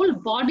 your whole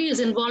body is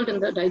involved in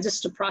the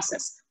digestive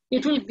process.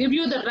 It will give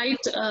you the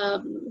right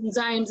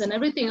enzymes and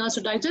everything else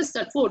to digest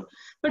that food.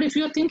 But if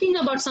you're thinking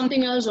about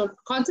something else or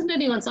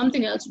concentrating on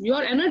something else,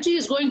 your energy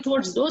is going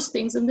towards those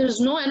things, and there's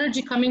no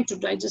energy coming to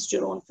digest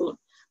your own food.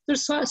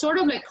 There's sort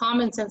of like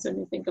common sense when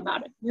you think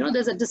about it. You know,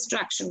 there's a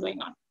distraction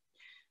going on.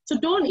 So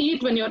don't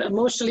eat when you're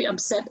emotionally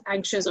upset,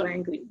 anxious, or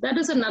angry. That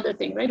is another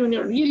thing, right? When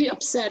you're really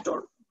upset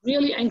or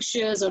really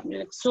anxious or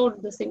so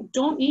this thing,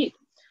 don't eat.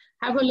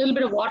 Have a little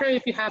bit of water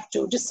if you have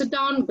to. Just sit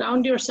down,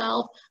 ground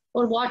yourself,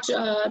 or watch,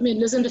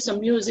 listen to some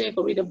music,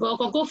 or read a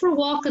book, or go for a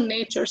walk in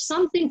nature,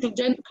 something to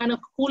kind of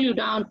cool you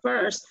down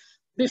first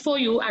before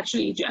you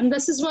actually eat. And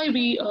this is why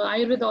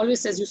Ayurveda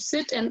always says you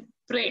sit and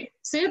pray.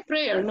 Say a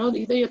prayer,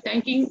 either you're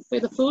thanking for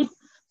the food,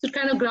 so it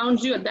kind of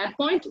grounds you at that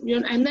point,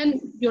 and then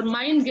your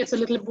mind gets a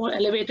little more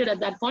elevated at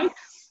that point,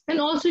 and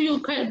also you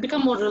kind of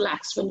become more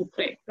relaxed when you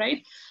pray,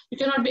 right? You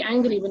cannot be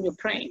angry when you're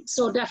praying.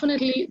 So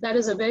definitely that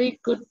is a very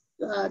good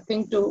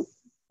thing to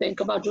think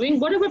about doing.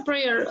 Whatever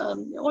prayer,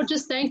 or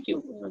just thank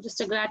you,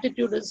 just a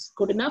gratitude is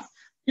good enough.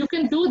 You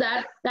can do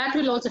that. That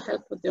will also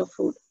help with your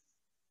food.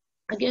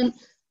 Again,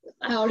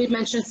 I already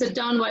mentioned, sit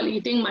down while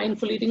eating,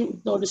 mindful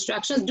eating, no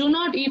distractions. Do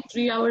not eat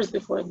 3 hours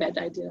before bed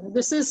idea.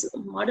 This is,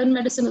 modern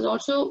medicine has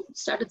also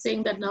started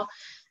saying that now.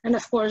 And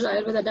of course,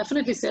 Ayurveda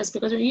definitely says,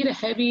 because when you eat a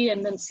heavy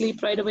and then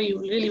sleep right away, you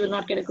really will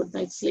not get a good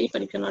night's sleep,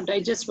 and you cannot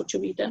digest what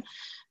you've eaten.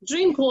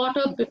 Drink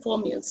water before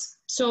meals.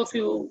 So if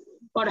you,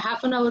 about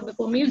half an hour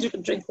before meals, you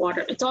can drink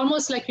water. It's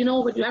almost like,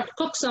 when you have to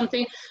cook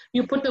something,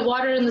 you put the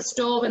water in the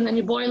stove and then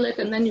you boil it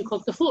and then you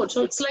cook the food.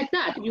 So it's like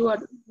that. You are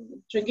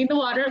drinking the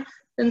water,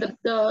 then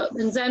the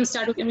enzymes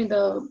start to,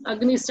 the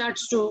agni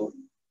starts to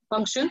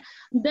function.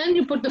 Then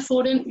you put the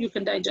food in, you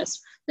can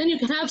digest. Then you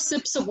can have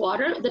sips of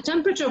water. The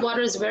temperature of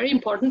water is very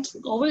important.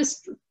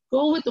 Always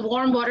go with the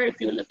warm water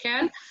if you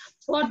can.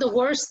 Or the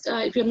worst,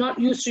 if you're not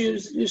used to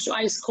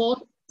ice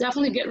cold,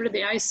 definitely get rid of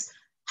the ice.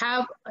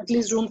 Have at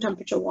least room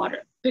temperature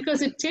water,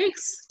 because it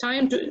takes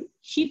time to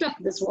heat up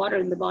this water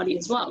in the body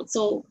as well.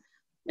 So,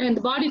 and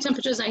the body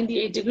temperature is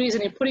 98 degrees,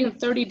 and you're putting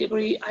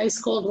 30-degree ice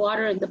cold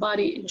water in the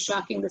body and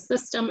shocking the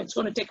system. It's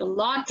going to take a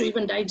lot to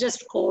even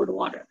digest cold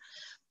water.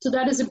 So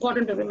that is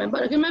important to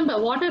remember.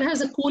 Remember, water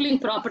has a cooling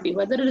property,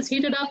 whether it is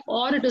heated up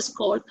or it is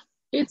cold,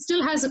 it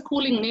still has a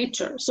cooling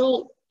nature.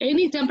 So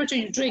any temperature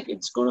you drink,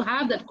 it's going to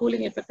have that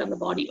cooling effect on the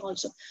body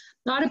also.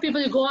 A lot of people,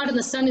 you go out in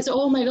the sun, you say,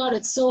 oh my God,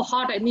 it's so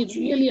hot, I need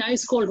really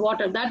ice cold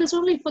water. That is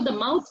only for the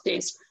mouth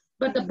taste,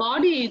 but the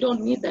body, you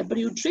don't need that. But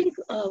you drink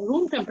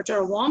room temperature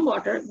or warm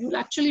water, you'll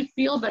actually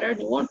feel better, and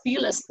you won't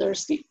feel as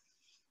thirsty.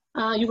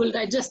 You will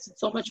digest it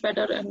so much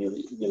better, and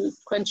you'll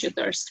quench your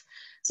thirst.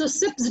 So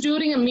sips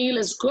during a meal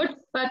is good,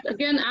 but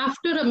again,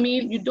 after a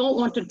meal, you don't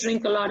want to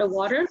drink a lot of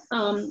water,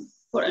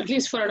 for at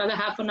least for another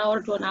half an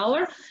hour to an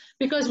hour,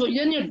 because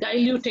then you're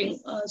diluting.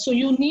 So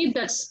you need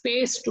that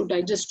space to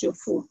digest your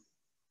food.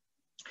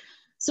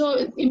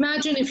 So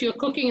imagine if you're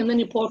cooking and then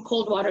you pour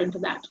cold water into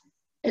that.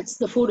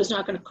 The food is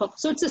not going to cook.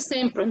 So it's the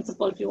same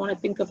principle if you want to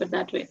think of it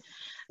that way.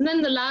 And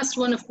then the last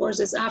one, of course,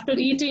 is after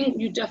eating,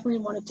 you definitely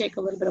want to take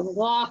a little bit of a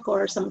walk,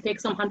 or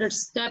take some 100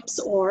 steps,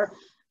 or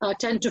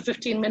 10 to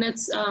 15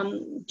 minutes,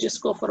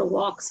 just go for a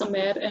walk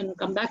somewhere and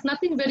come back.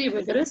 Nothing very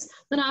vigorous.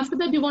 Then after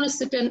that, you want to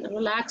sit and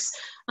relax.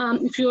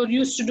 If you're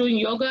used to doing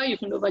yoga, you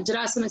can do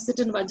Vajrasana, sit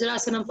in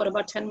Vajrasana for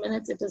about 10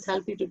 minutes. It is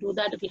healthy to do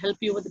that. It will help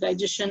you with the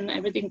digestion,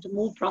 everything to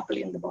move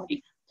properly in the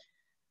body.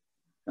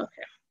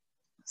 Okay,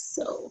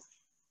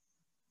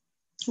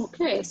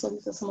 so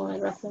these are some of my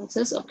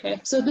references. Okay,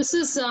 so this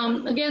is,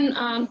 I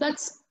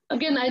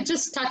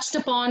just touched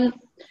upon,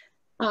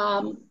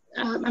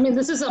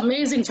 this is an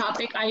amazing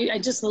topic. I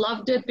just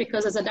loved it,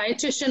 because as a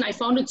dietitian, I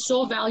found it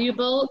so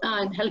valuable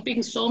in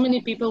helping so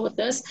many people with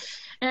this.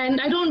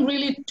 And I don't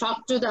really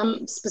talk to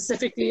them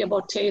specifically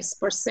about taste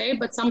per se,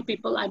 but some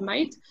people I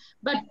might.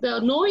 But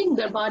knowing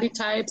their body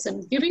types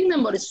and giving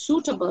them what is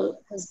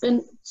suitable has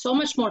been so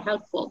much more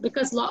helpful,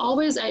 because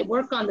always I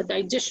work on the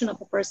digestion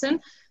of a person.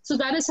 So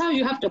that is how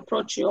you have to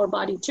approach your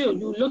body too.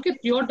 You look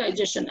at your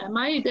digestion. Am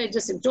I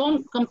digesting?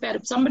 Don't compare.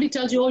 If somebody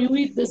tells you, oh, you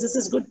eat this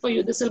is good for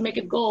you, this will make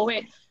it go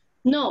away.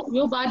 No,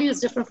 your body is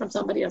different from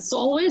somebody else. So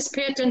always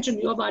pay attention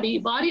to your body.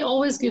 Body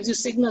always gives you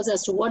signals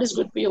as to what is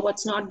good for you,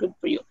 what's not good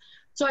for you.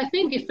 So I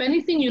think if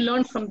anything you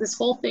learned from this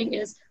whole thing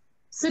is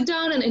sit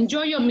down and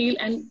enjoy your meal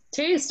and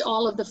taste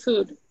all of the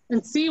food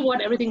and see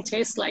what everything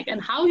tastes like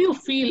and how you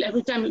feel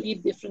every time you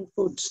eat different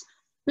foods.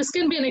 This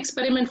can be an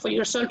experiment for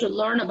yourself to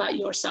learn about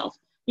yourself.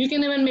 You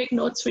can even make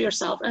notes for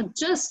yourself, and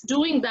just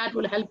doing that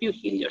will help you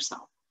heal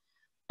yourself.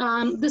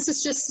 This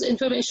is just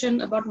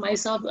information about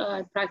myself.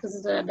 I practice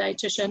as a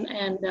dietitian,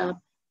 and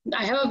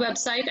I have a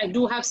website. I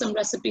do have some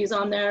recipes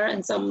on there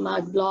and some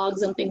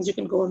blogs and things you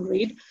can go and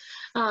read.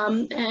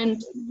 And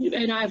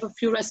I have a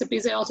few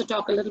recipes. I also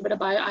talk a little bit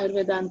about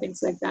Ayurveda and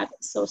things like that.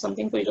 So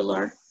something for you to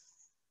learn.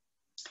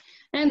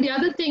 And the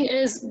other thing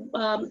is,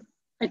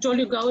 I told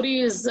you Gauri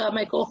is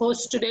my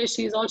co-host today.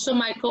 She's also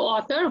my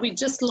co-author. We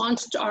just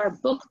launched our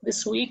book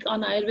this week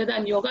on Ayurveda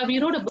and yoga. We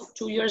wrote a book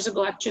 2 years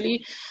ago,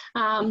 actually,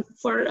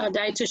 for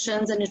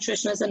dietitians and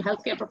nutritionists and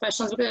healthcare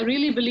professionals, because I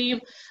really believe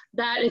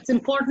that it's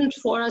important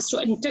for us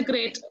to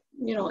integrate,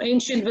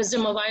 ancient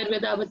wisdom of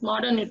Ayurveda with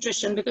modern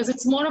nutrition, because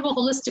it's more of a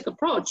holistic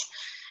approach.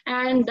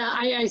 And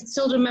I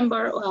still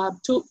remember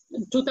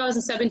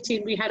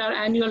 2017, we had our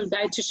annual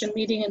dietitian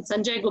meeting, and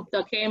Sanjay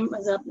Gupta came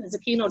as a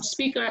keynote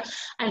speaker,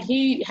 and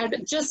he had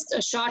just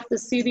shot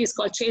this series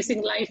called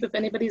Chasing Life, if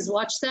anybody's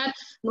watched that.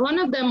 And one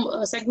of them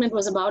segment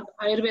was about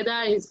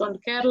Ayurveda. He's gone to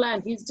Kerala,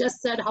 and he's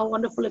just said how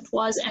wonderful it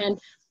was.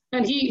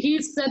 And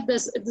he said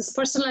this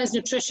personalized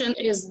nutrition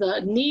is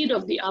the need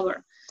of the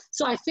hour.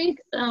 So I think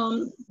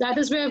that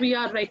is where we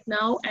are right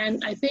now.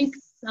 And I think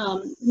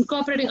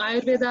incorporating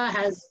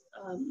Ayurveda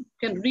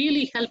can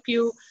really help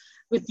you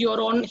with your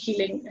own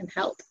healing and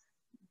health,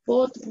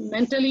 both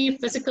mentally,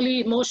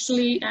 physically,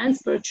 emotionally, and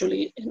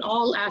spiritually, in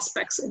all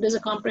aspects. It is a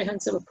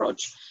comprehensive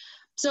approach.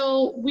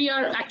 So we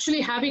are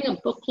actually having a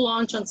book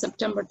launch on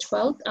September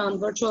 12th,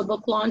 virtual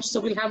book launch.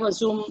 So we'll have a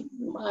Zoom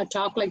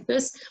talk like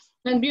this.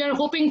 And we are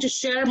hoping to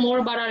share more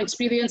about our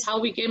experience, how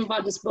we came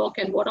about this book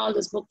and what all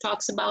this book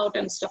talks about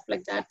and stuff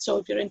like that. So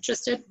if you're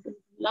interested, we'd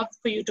love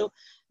for you to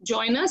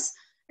join us.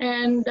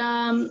 And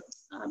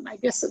I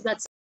guess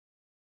that's